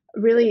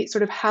really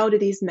sort of how do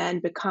these men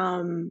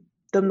become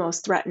the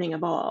most threatening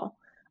of all.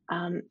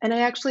 And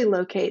I actually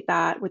locate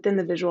that within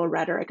the visual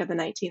rhetoric of the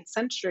 19th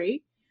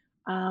century,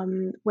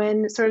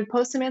 when sort of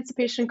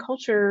post-emancipation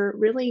culture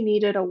really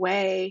needed a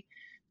way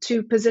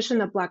to position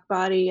the Black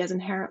body as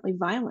inherently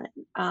violent,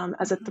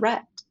 as a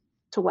threat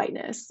to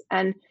whiteness.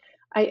 And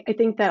I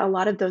think that a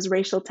lot of those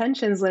racial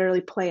tensions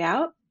literally play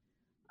out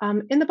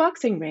in the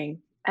boxing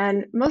ring.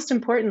 And most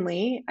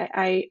importantly,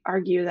 I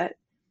argue that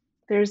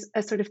there's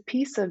a sort of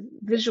piece of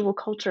visual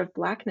culture of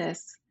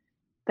Blackness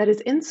that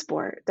is in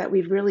sport that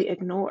we've really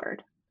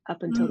ignored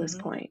up until this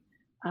point.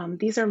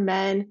 These are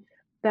men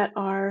that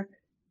are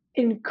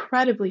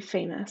incredibly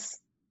famous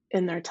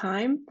in their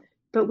time,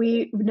 but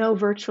we know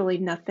virtually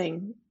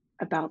nothing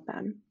about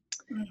them.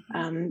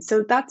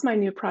 So that's my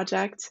new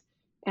project.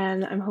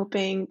 and I'm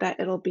hoping that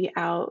it'll be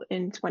out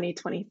in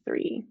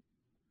 2023.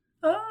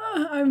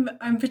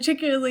 I'm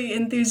particularly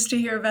enthused to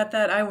hear about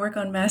that. I work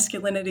on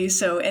masculinity,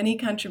 so any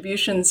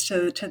contributions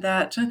to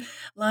that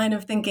line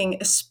of thinking,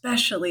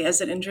 especially as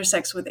it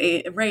intersects with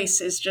a race,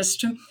 is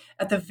just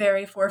at the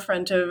very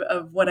forefront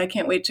of what I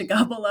can't wait to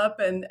gobble up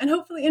and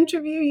hopefully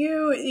interview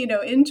you,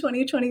 in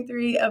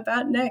 2023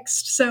 about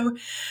next. So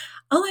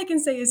all I can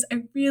say is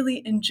I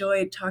really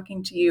enjoyed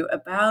talking to you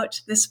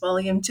about this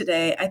volume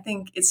today. I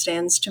think it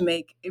stands to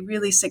make a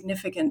really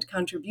significant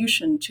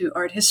contribution to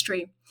art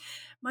history.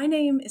 My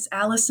name is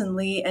Allison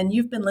Lee, and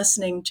you've been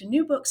listening to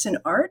New Books in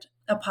Art,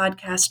 a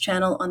podcast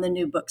channel on the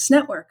New Books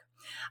Network.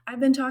 I've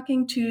been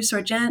talking to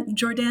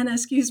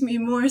Jordana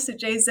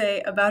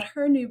Morse-Adjei about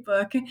her new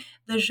book,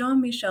 The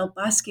Jean-Michel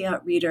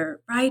Basquiat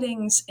Reader,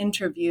 Writings,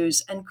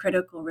 Interviews, and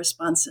Critical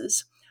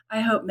Responses. I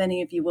hope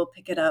many of you will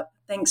pick it up.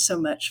 Thanks so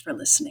much for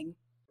listening.